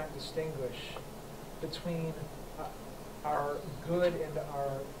cannot distinguish between our good and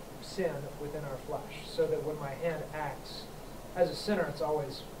our sin within our flesh. So that when my hand acts as a sinner, it's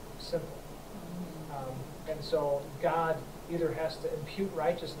always sinful. And so God either has to impute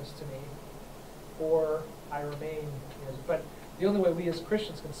righteousness to me, or I remain. But the only way we as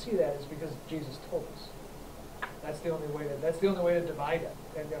Christians can see that is because Jesus told us. That's the only way to divide it.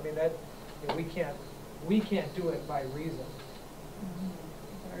 And I mean that we can't do it by reason.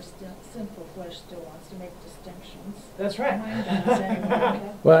 But our sinful flesh still wants to make distinctions. That's right. Mine does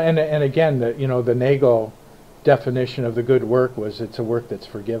anyway. Well, and again, the Nagel definition of the good work was it's a work that's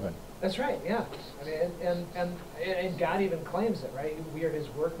forgiven. That's right. Yeah. I mean, and God even claims it, right? We are His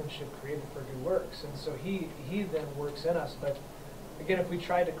workmanship, created for good works, and so He then works in us. But again, if we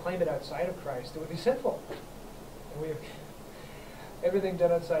tried to claim it outside of Christ, it would be sinful. And we have everything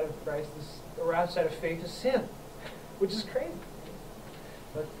done outside of Christ or outside of faith is sin, which is crazy.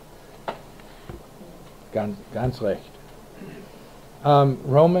 But Ganz recht.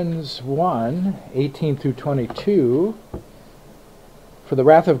 Romans 1, 18 through 22. For the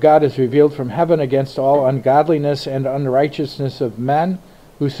wrath of God is revealed from heaven against all ungodliness and unrighteousness of men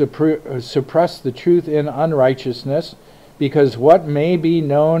who suppress the truth in unrighteousness, because what may be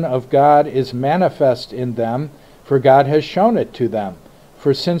known of God is manifest in them, for God has shown it to them.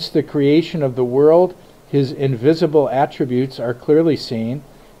 For since the creation of the world, His invisible attributes are clearly seen,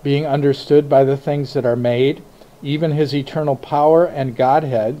 being understood by the things that are made, even His eternal power and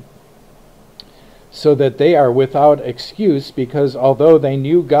Godhead, so that they are without excuse, because although they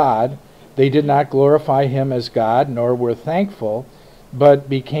knew God, they did not glorify Him as God, nor were thankful, but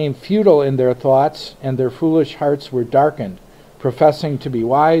became futile in their thoughts, and their foolish hearts were darkened. Professing to be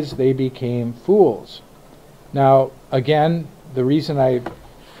wise, they became fools. Now, again, the reason I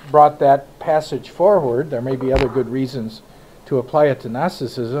brought that passage forward, there may be other good reasons to apply it to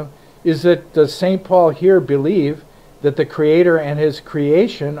Gnosticism, is that does St. Paul here believe that the Creator and His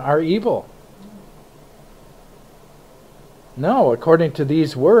creation are evil? No, according to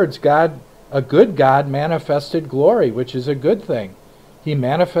these words, God, a good God, manifested glory, which is a good thing. He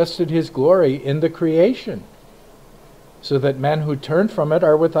manifested His glory in the creation, so that men who turn from it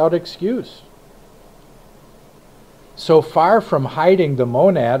are without excuse. So far from hiding the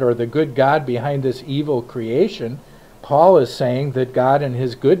monad or the good God behind this evil creation, Paul is saying that God and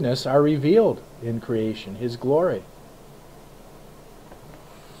His goodness are revealed in creation, His glory.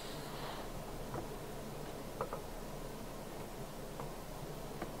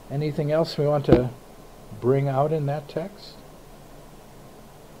 Anything else we want to bring out in that text?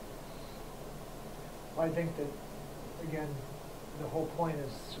 I think that, again, the whole point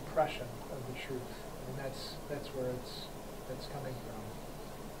is suppression of the truth, and that's where it's coming from.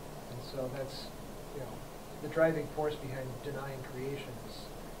 And so that's, the driving force behind denying creation is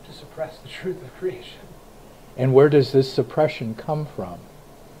to suppress the truth of creation. And where does this suppression come from?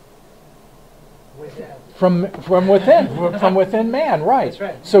 Within. From within, from within man, right. That's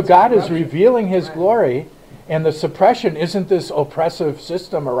right. So It's God is corruption. revealing His Right. glory, and the suppression isn't this oppressive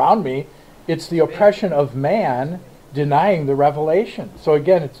system around me, it's the oppression of man denying the revelation. So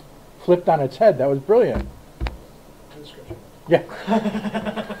again, it's flipped on its head. That was brilliant. Good scripture. Yeah.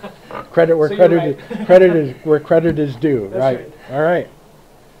 Credit where So you're credit is where credit is due. That's Right. All right.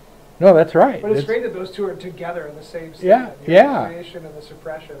 No, that's right. But it's great that those two are together in the same Yeah, statement. The yeah. creation and the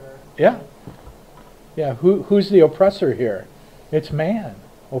suppression are. Yeah. Yeah. Who's the oppressor here? It's man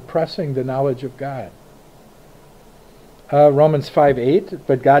oppressing the knowledge of God. Romans 5:8.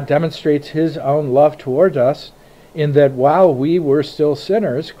 But God demonstrates His own love towards us, in that while we were still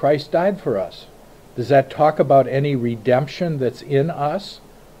sinners, Christ died for us. Does that talk about any redemption that's in us,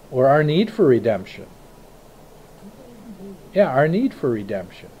 or our need for redemption? Yeah, our need for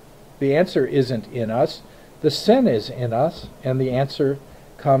redemption. The answer isn't in us. The sin is in us, and the answer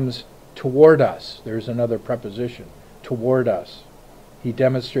comes toward us. There's another preposition, toward us. He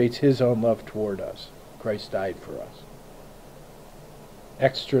demonstrates His own love toward us. Christ died for us.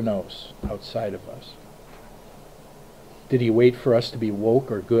 Extranos, outside of us. Did He wait for us to be woke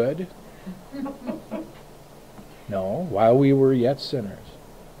or good? No, while we were yet sinners.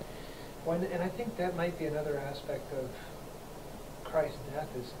 Well, and I think that might be another aspect of Christ's death,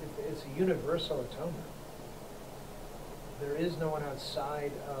 is it's a universal atonement. There is no one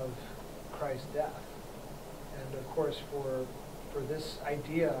outside of Christ's death. And of course, for this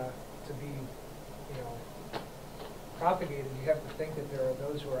idea to be, propagated, you have to think that there are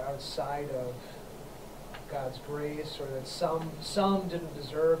those who are outside of God's grace, or that some didn't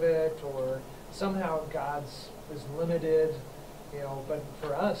deserve it, or somehow God's is limited, but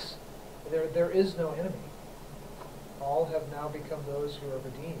for us, there is no enemy. All have now become those who are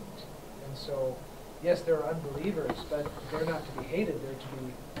redeemed. And so, yes, there are unbelievers, but they're not to be hated. They're to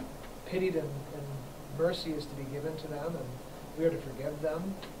be pitied, and mercy is to be given to them, and we are to forgive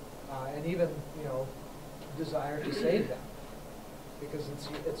them, and even, desire to save them, because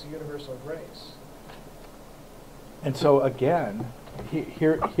it's a universal grace. And so again,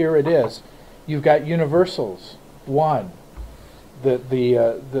 here it is. You've got universals. One.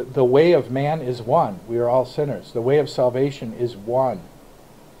 The way of man is one. We are all sinners. The way of salvation is one.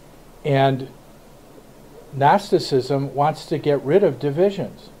 And Gnosticism wants to get rid of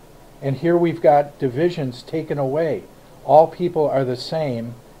divisions. And here we've got divisions taken away. All people are the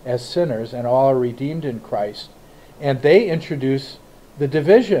same as sinners, and all are redeemed in Christ. And they introduce the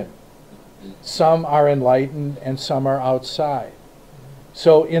division. Some are enlightened and some are outside.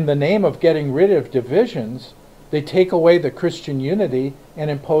 So in the name of getting rid of divisions, they take away the Christian unity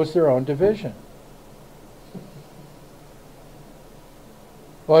and impose their own division.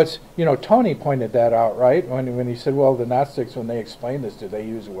 Well, it's, Tony pointed that out, right? When he said, well, the Gnostics, when they explain this, do they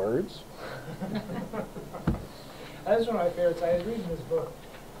use words? That's one of my favorites. I was reading this book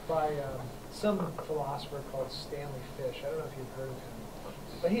by some philosopher called Stanley Fish. I don't know if you've heard of him,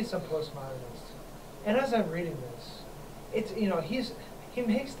 but he's some postmodernist. And as I'm reading this, it's he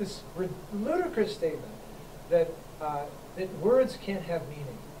makes this ludicrous statement that words can't have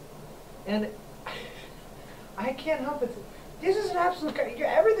meaning, and I can't help it. This is an absolute.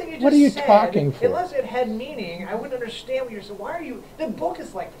 Everything you just said. What are you talking for? Unless it had meaning, I wouldn't understand what you're saying. Why are you? The book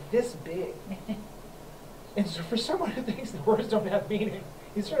is like this big, and so for someone who thinks the words don't have meaning,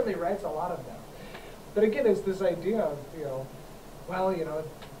 he certainly writes a lot of them. But again, it's this idea of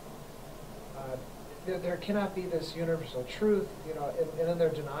there cannot be this universal truth, and in their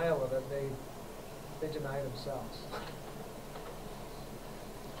denial of it, they deny themselves.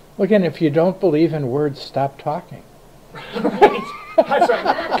 Well, again, if you don't believe in words, stop talking. Right. That's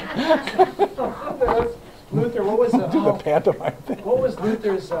right. Luther, what was Do the pantomime thing. what was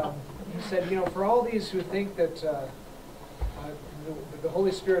Luther's? He said, for all these who think that the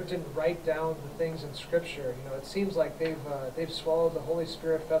Holy Spirit didn't write down the things in Scripture, it seems like they've swallowed the Holy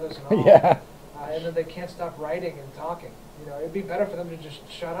Spirit feathers and all. Yeah. And then they can't stop writing and talking. It'd be better for them to just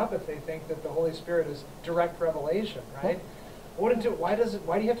shut up if they think that the Holy Spirit is direct revelation, right? Why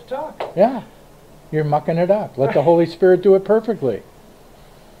do you have to talk? Yeah. You're mucking it up. Let the Holy Spirit do it perfectly.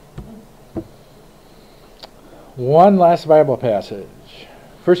 One last Bible passage.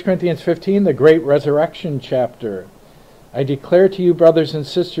 1 Corinthians 15, the great resurrection chapter. I declare to you, brothers and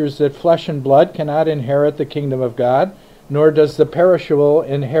sisters, that flesh and blood cannot inherit the kingdom of God, nor does the perishable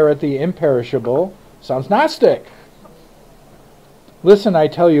inherit the imperishable. Sounds Gnostic. Listen, I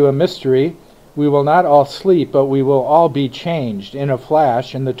tell you a mystery. We will not all sleep, but we will all be changed in a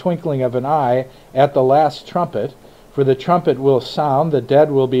flash, in the twinkling of an eye, at the last trumpet. For the trumpet will sound, the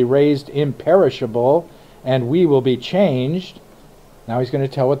dead will be raised imperishable, and we will be changed. Now he's going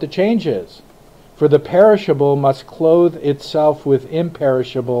to tell what the change is. For the perishable must clothe itself with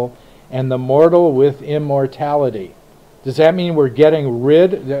imperishable, and the mortal with immortality. Does that mean we're getting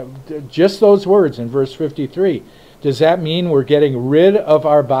rid, just those words in verse 53, does that mean we're getting rid of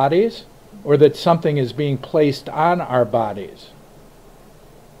our bodies, or that something is being placed on our bodies?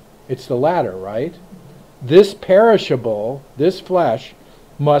 It's the latter, right? This perishable, this flesh,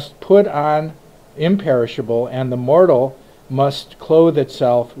 must put on imperishable, and the mortal must clothe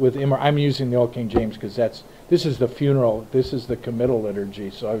itself with immortality. I'm using the Old King James because this is the funeral, this is the committal liturgy,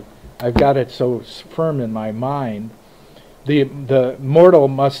 so I've got it so firm in my mind. The mortal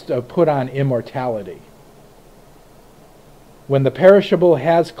must put on immortality. When the perishable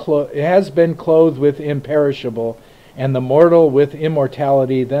has been clothed with imperishable, and the mortal with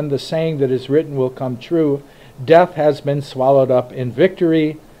immortality, then the saying that is written will come true. Death has been swallowed up in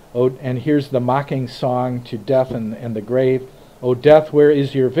victory. Oh, and here's the mocking song to death and the grave. O death, where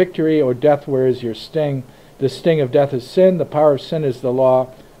is your victory? O death, where is your sting? The sting of death is sin. The power of sin is the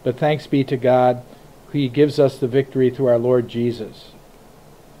law. But thanks be to God, He gives us the victory through our Lord Jesus.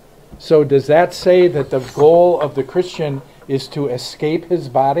 So does that say that the goal of the Christian is to escape his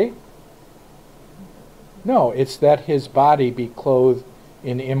body? No, it's that his body be clothed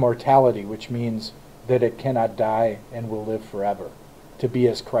in immortality, which means that it cannot die and will live forever, to be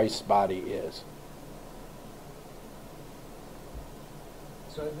as Christ's body is.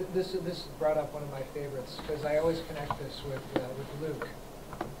 So this brought up one of my favorites, because I always connect this with Luke,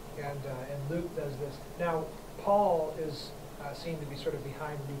 and Luke does this. Now, Paul is seen to be sort of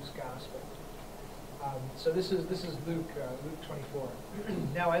behind Luke's gospel. So this is Luke 24.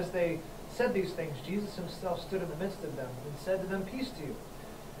 Now, as they said these things, Jesus himself stood in the midst of them and said to them, "Peace to you."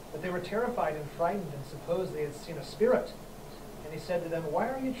 But they were terrified and frightened and supposed they had seen a spirit. And he said to them, "Why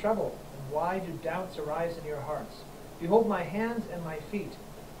are you troubled? And why do doubts arise in your hearts? Behold my hands and my feet,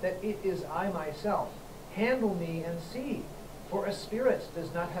 that it is I myself. Handle me and see. For a spirit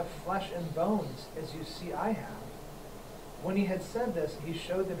does not have flesh and bones, as you see I have." When he had said this, he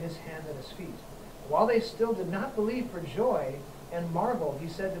showed them his hand and his feet. While they still did not believe for joy and marveled, he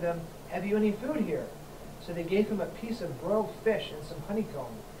said to them, "Have you any food here?" So they gave him a piece of broiled fish and some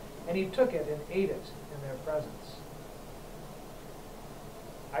honeycomb, and he took it and ate it in their presence.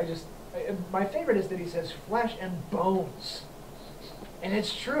 My favorite is that he says flesh and bones. And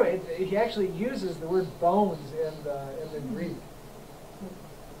it's true. He actually uses the word bones in the Greek.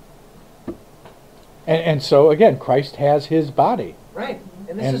 And so, again, Christ has his body. Right.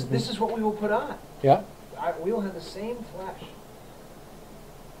 And this is what we will put on. Yeah. We will have the same flesh.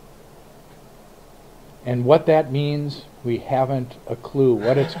 And what that means, we haven't a clue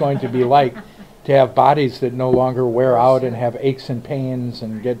what it's going to be like to have bodies that no longer wear out and have aches and pains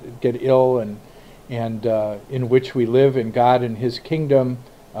and get ill, and in which we live in God and His kingdom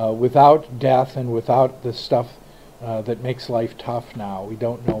without death and without the stuff that makes life tough now. We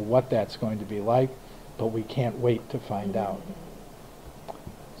don't know what that's going to be like, but we can't wait to find out.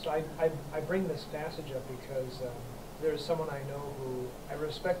 So I bring this passage up because there's someone I know who I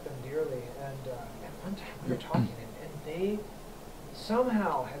respect them dearly, and at one time we were talking, and they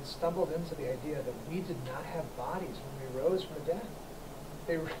somehow had stumbled into the idea that we did not have bodies when we rose from the dead.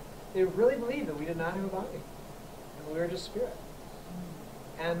 They really believed that we did not have a body, and we were just spirit.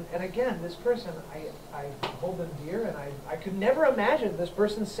 And again, this person, I hold them dear, and I could never imagine this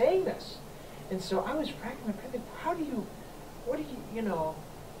person saying this. And so I was practicing my prayer.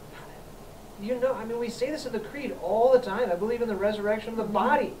 I mean, we say this in the Creed all the time. I believe in the resurrection of the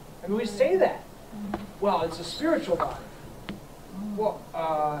body. I mean, we say that. Well, it's a spiritual body. Well,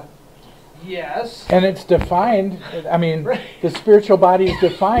 yes. And it's defined, I mean, right. The spiritual body is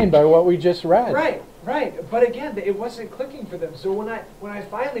defined by what we just read. Right. But again, it wasn't clicking for them. So when I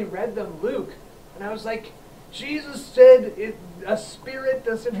finally read them Luke, and I was like, Jesus said a spirit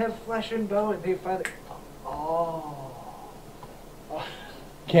doesn't have flesh and bone. And they finally,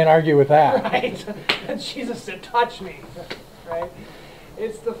 Can't argue with that. Right. And Jesus said, "Touch me." Right.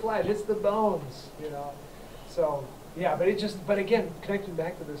 It's the flesh. It's the bones. So yeah, but again, connecting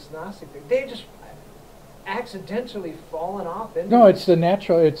back to this Gnostic thing, they just accidentally fallen off into No, it's the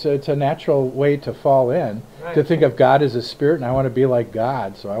natural. It's a natural way to fall in, right. To think of God as a spirit, and I want to be like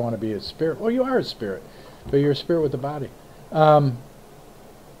God, so I want to be a spirit. Well, you are a spirit, but you're a spirit with a body.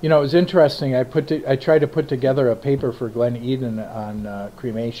 It was interesting. I tried to put together a paper for Glen Eden on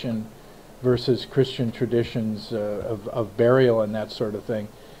cremation versus Christian traditions of burial and that sort of thing.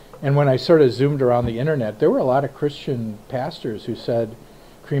 And when I sort of zoomed around the internet, there were a lot of Christian pastors who said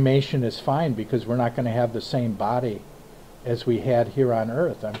cremation is fine because we're not going to have the same body as we had here on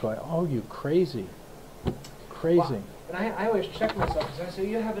earth. I'm going, oh, you crazy. Well, and I always check myself because I say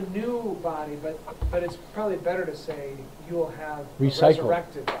you have a new body, but it's probably better to say you will have a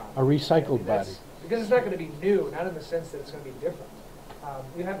resurrected body. A recycled body. Because it's not going to be new, not in the sense that it's going to be different.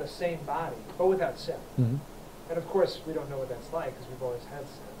 You have the same body, but without sin. Mm-hmm. And of course, we don't know what that's like because we've always had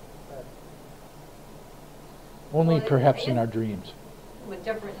sin. But Only Well, perhaps in and- our dreams. But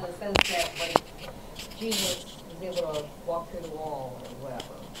different in the sense that, like, Jesus was able to walk through the wall or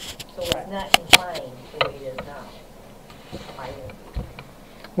whatever. So it's not confined the way it is now. I think.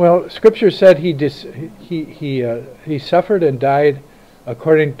 Well, Scripture said he suffered and died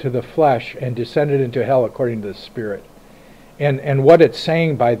according to the flesh and descended into hell according to the Spirit. And what it's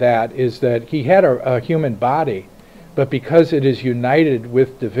saying by that is that he had a human body, but because it is united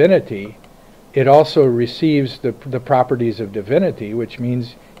with divinity, it also receives the properties of divinity, which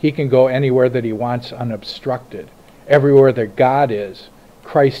means he can go anywhere that he wants unobstructed. Everywhere that God is,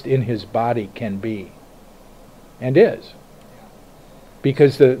 Christ in his body can be, and is.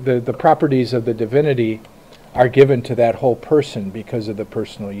 Because the properties of the divinity are given to that whole person because of the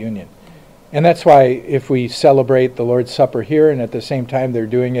personal union. And that's why if we celebrate the Lord's Supper here and at the same time they're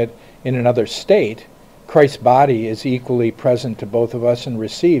doing it in another state, Christ's body is equally present to both of us and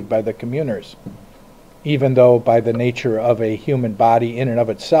received by the communers. Even though by the nature of a human body in and of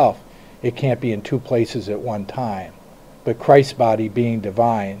itself, it can't be in two places at one time. But Christ's body being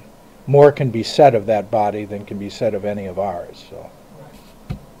divine, more can be said of that body than can be said of any of ours. So.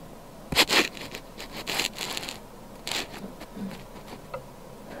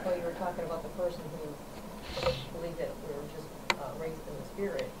 Well, you were talking about the person who believed that we were just raised in the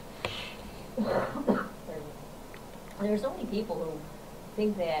Spirit. And there's so many people who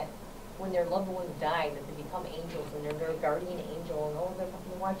think that when their loved ones die, that they become angels and they're their guardian angel and oh, they're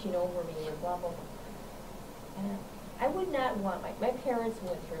watching over me and blah, blah, blah. And I would not want, my parents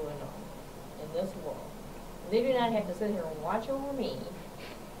went through enough in this world. They do not have to sit here and watch over me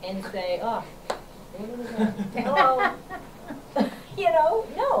and say, oh, hello. You know,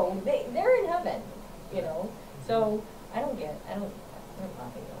 no, they're in heaven, you know. So I don't get people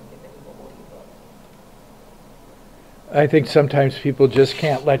believe that. I think sometimes people just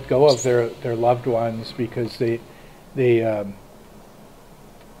can't let go of their loved ones because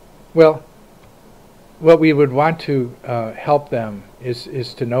well, what we would want to help them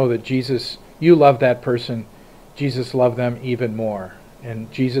is to know that Jesus, you love that person, Jesus loved them even more,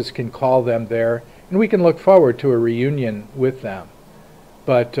 and Jesus can call them there, and we can look forward to a reunion with them.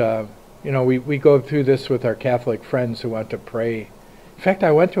 But you know, we go through this with our Catholic friends who want to pray. In fact,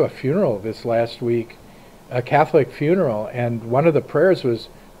 I went to a funeral this last week, a Catholic funeral, and one of the prayers was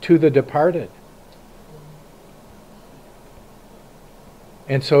to the departed.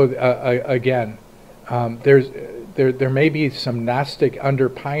 And so again, there may be some Gnostic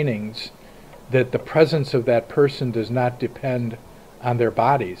underpinnings that the presence of that person does not depend on their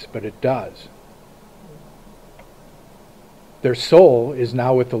bodies, but it does. Their soul is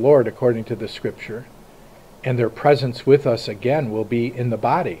now with the Lord according to the Scripture, and their presence with us again will be in the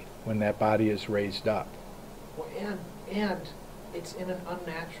body when that body is raised up. Well, and it's in an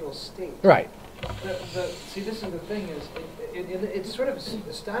unnatural state. Right. See, this is the thing is, it's sort of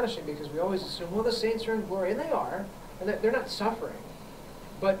astonishing because we always assume, well, the saints are in glory, and they are, and they're not suffering,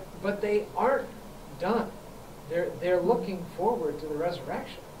 but they aren't done. They're looking forward to the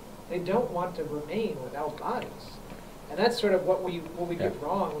resurrection. They don't want to remain without bodies. And that's sort of what we get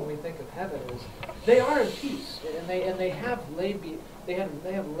wrong when we think of heaven is they are in peace and they have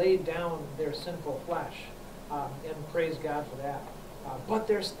laid down their sinful flesh and praise God for that. But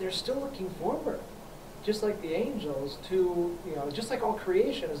they're still looking forward, just like the angels to just like all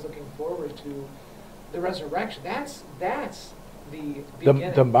creation is looking forward to the resurrection. That's the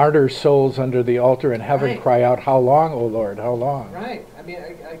beginning. The martyr souls under the altar in heaven cry out, "How long, O Lord? How long?" Right. I mean,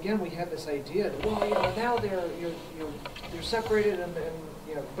 again, we have this idea that now they're separated and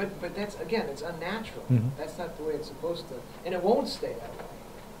but that's again, it's unnatural. Mm-hmm. That's not the way it's supposed to, and it won't stay that way.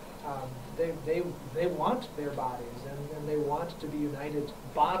 They want their bodies and they want to be united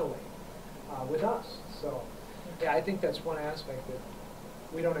bodily with us. So yeah, I think that's one aspect that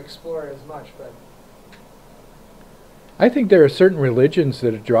we don't explore as much, but. I think there are certain religions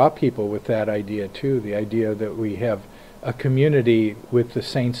that draw people with that idea too, the idea that we have a community with the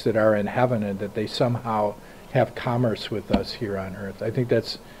saints that are in heaven and that they somehow have commerce with us here on earth. I think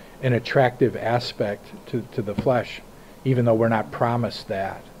that's an attractive aspect to the flesh, even though we're not promised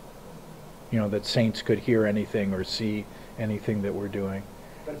that, that saints could hear anything or see anything that we're doing.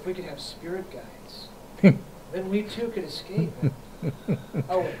 But if we could have spirit guides, then we too could escape.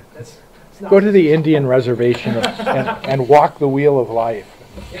 Oh, wait, that's... Go to the Indian reservation and walk the wheel of life.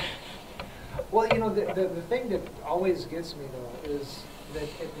 Yeah. Well, the thing that always gets me, though, is that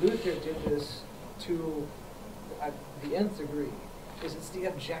if Luther did this to the nth degree, is it's the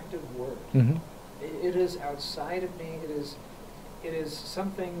objective word. Mm-hmm. It is outside of me. It is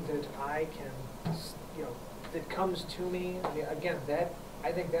something that I can, that comes to me. I mean, again,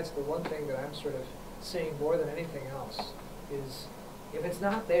 I think that's the one thing that I'm sort of saying more than anything else is If it's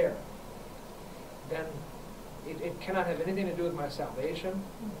not there, then it cannot have anything to do with my salvation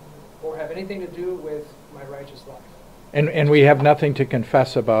or have anything to do with my righteous life. And we have nothing to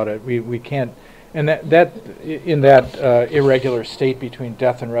confess about it. We can't, and that in that irregular state between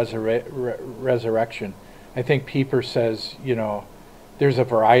death and resurrection, I think Pieper says, you know, there's a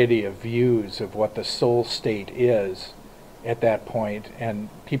variety of views of what the soul state is at that point, and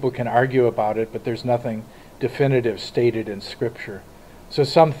people can argue about it, but there's nothing definitive stated in Scripture. So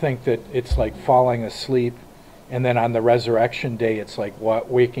some think that it's like falling asleep, and then on the resurrection day, it's like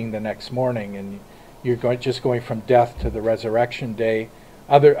waking the next morning, and you're just going from death to the resurrection day.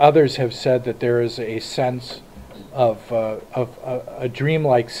 Others have said that there is a sense of a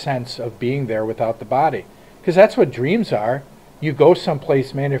dreamlike sense of being there without the body, because that's what dreams are. You go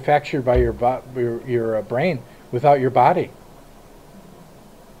someplace manufactured by your brain without your body.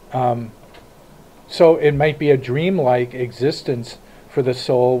 So it might be a dreamlike existence for the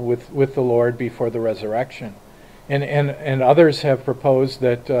soul with the Lord before the resurrection. And others have proposed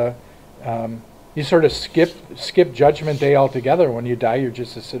that you sort of skip Judgment Day altogether. When you die, you're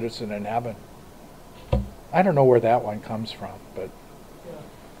just a citizen in heaven. I don't know where that one comes from,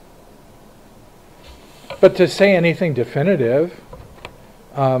 but to say anything definitive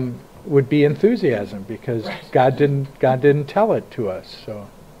would be enthusiasm, because God didn't tell it to us. So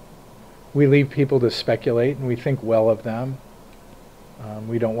we leave people to speculate, and we think well of them.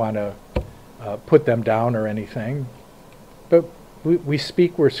 We don't want to put them down or anything, but we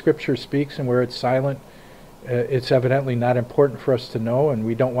speak where Scripture speaks, and where it's silent, it's evidently not important for us to know, and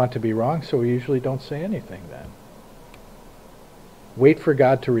we don't want to be wrong, so we usually don't say anything then. Wait for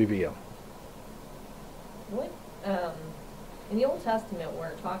God to reveal. What, in the Old Testament, where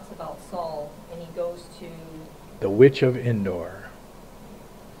it talks about Saul, and he goes to... The Witch of Endor.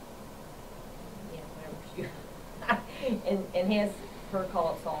 Yeah, whatever. and has her call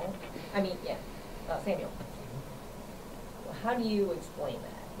up Saul. Samuel. How do you explain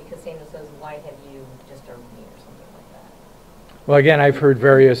that? Because Samuel says, "Why have you disturbed me?" or something like that. Well, again, I've heard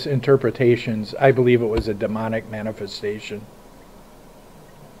various interpretations. I believe it was a demonic manifestation.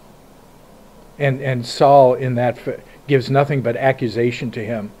 And Saul in that gives nothing but accusation to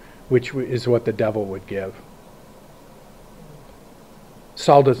him, which is what the devil would give.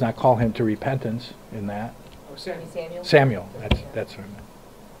 Saul does not call him to repentance in that. Oh, Samuel. Samuel, that's what I meant.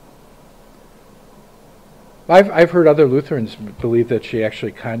 I've heard other Lutherans believe that she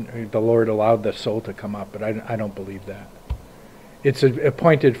actually the Lord allowed the soul to come up, but I don't believe that. It's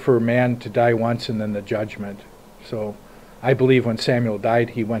appointed for man to die once and then the judgment. So I believe when Samuel died,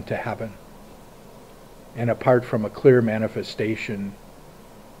 he went to heaven. And apart from a clear manifestation,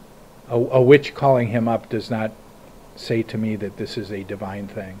 a witch calling him up does not say to me that this is a divine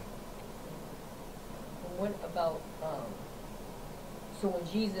thing. What about, so when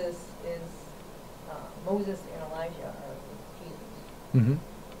Jesus is, Moses and Elijah are with Jesus. Mm-hmm.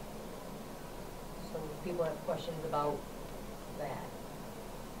 So people have questions about that.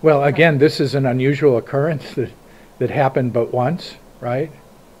 Well, again, this is an unusual occurrence that happened but once, right?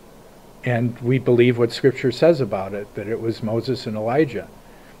 And we believe what Scripture says about it, that it was Moses and Elijah.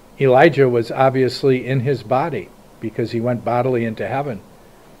 Elijah was obviously in his body because he went bodily into heaven.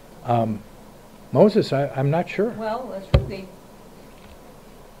 Moses, I'm not sure. Well, that's really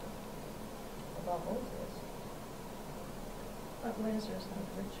about Moses. But Lazarus not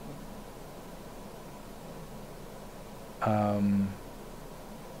a rich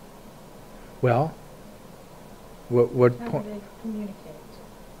Well, what man. How point? do they communicate?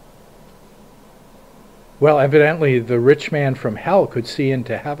 Well, evidently the rich man from hell could see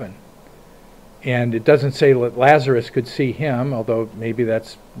into heaven. And it doesn't say that Lazarus could see him, although maybe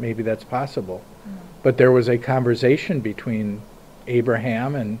that's possible. But there was a conversation between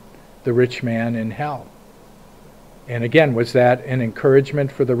Abraham and the rich man in hell. And again, was that an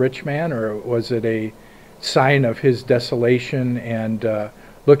encouragement for the rich man, or was it a sign of his desolation and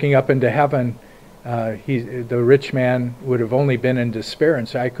looking up into heaven? The rich man would have only been in despair and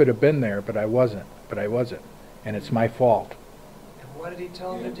say, I could have been there, but I wasn't. And it's my fault. And what did he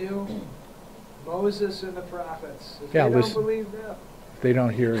tell him to do? Moses and the prophets. If Yeah, they listen. don't believe them. They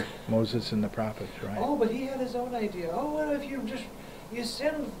don't hear Moses and the prophets, right? Oh, but he had his own idea. Oh, what if you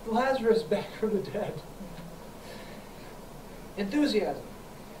send Lazarus back from the dead? Enthusiasm.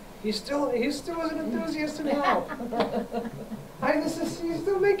 He still was an enthusiast in hell. He's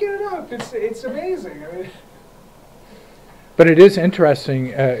still making it up. It's amazing. I mean, But it is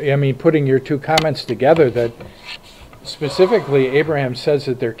interesting, putting your two comments together, that specifically Abraham says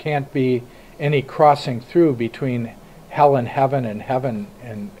that there can't be any crossing through between hell and heaven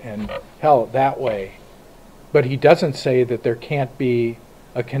and hell that way. But he doesn't say that there can't be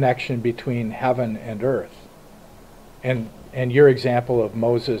a connection between heaven and earth. And your example of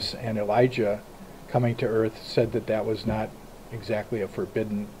Moses and Elijah coming to earth said that that was not exactly a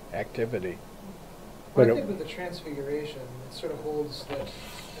forbidden activity. Well, But I think with the transfiguration, it sort of holds that,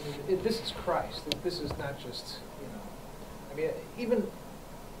 I mean, this is Christ. This is not just, I mean, even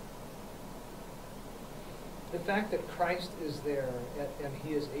the fact that Christ is there and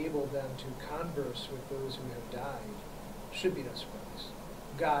he is able then to converse with those who have died should be no surprise.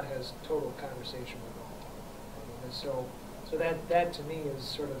 God has total conversation with all. And so that to me is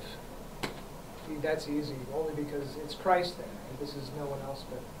sort of, that's easy, only because it's Christ there. And this is no one else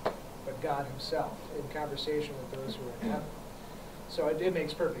but God himself in conversation with those who are in heaven. So it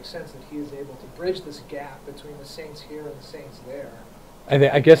makes perfect sense that he is able to bridge this gap between the saints here and the saints there.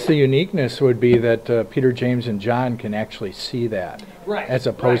 I guess the uniqueness would be that Peter, James, and John can actually see that, Right. as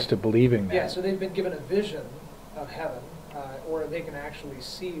opposed right. to believing that. Yeah, so they've been given a vision of heaven, or they can actually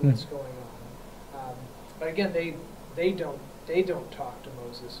see what's going on. But again, they don't talk to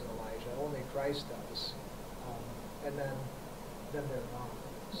Moses and Elijah. Only Christ does, and then they're gone.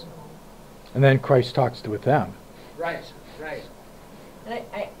 So. And then Christ talks with them. Right. And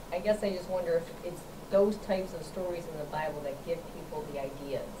I guess I just wonder if it's those types of stories in the Bible that give people the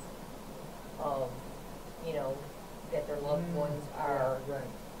ideas of, that their loved ones are, right.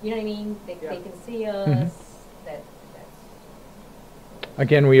 you know what I mean? They Yeah. can see us, that's...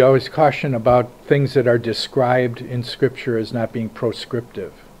 Again, we always caution about things that are described in Scripture as not being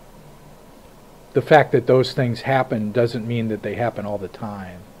proscriptive. The fact that those things happen doesn't mean that they happen all the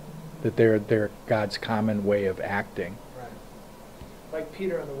time, that they're God's common way of acting. Right. Like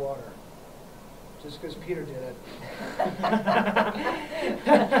Peter in the water. Just because Peter did it.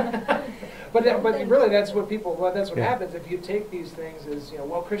 but really, that's what Yeah. happens if you take these things as,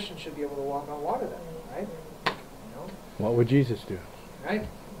 Christians should be able to walk on water then, right? What would Jesus do? Right?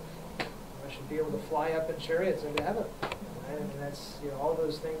 I should be able to fly up in chariots into heaven. Right? And that's, all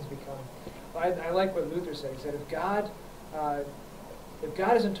those things become... I like what Luther said. He said, if God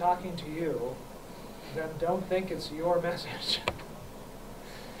isn't talking to you, then don't think it's your message.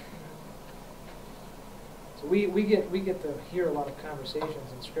 So we get to hear a lot of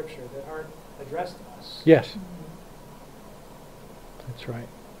conversations in Scripture that aren't addressed to us. Yes. That's right.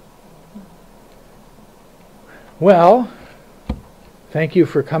 Well, thank you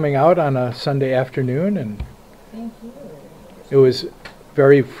for coming out on a Sunday afternoon, and Thank you. it was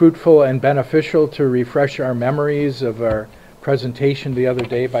very fruitful and beneficial to refresh our memories of our presentation the other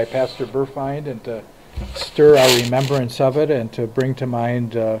day by Pastor Burfeind, and to stir our remembrance of it, and to bring to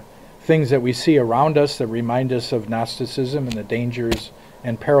mind things that we see around us that remind us of Gnosticism and the dangers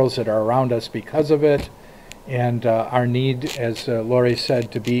and perils that are around us because of it, and our need, as Laurie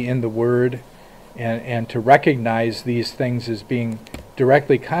said, to be in the Word and to recognize these things as being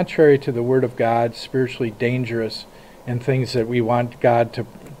directly contrary to the Word of God, spiritually dangerous, and things that we want God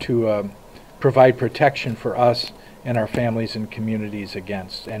to provide protection for us and our families and communities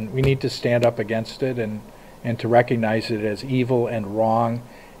against. And we need to stand up against it and to recognize it as evil and wrong,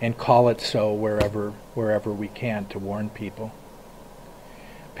 and call it so wherever we can, to warn people.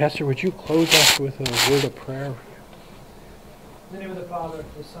 Pastor, would you close us with a word of prayer? In the name of the Father,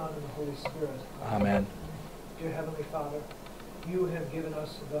 the Son, and the Holy Spirit. Amen. Dear Heavenly Father, you have given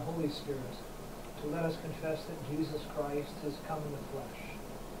us the Holy Spirit to let us confess that Jesus Christ has come in the flesh.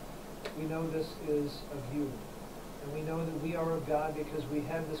 We know this is of you, and we know that we are of God because we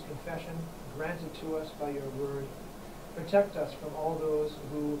have this confession granted to us by your word. Protect us from all those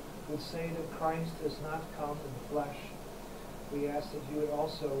who would say that Christ has not come in the flesh. We ask that you would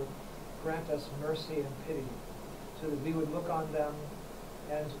also grant us mercy and pity, so that we would look on them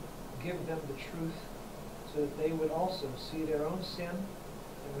and give them the truth, so that they would also see their own sin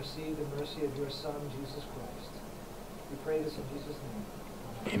and receive the mercy of your Son, Jesus Christ. We pray this in Jesus'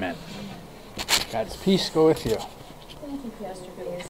 name. Amen. God's peace go with you. Thank you, Pastor Bailey.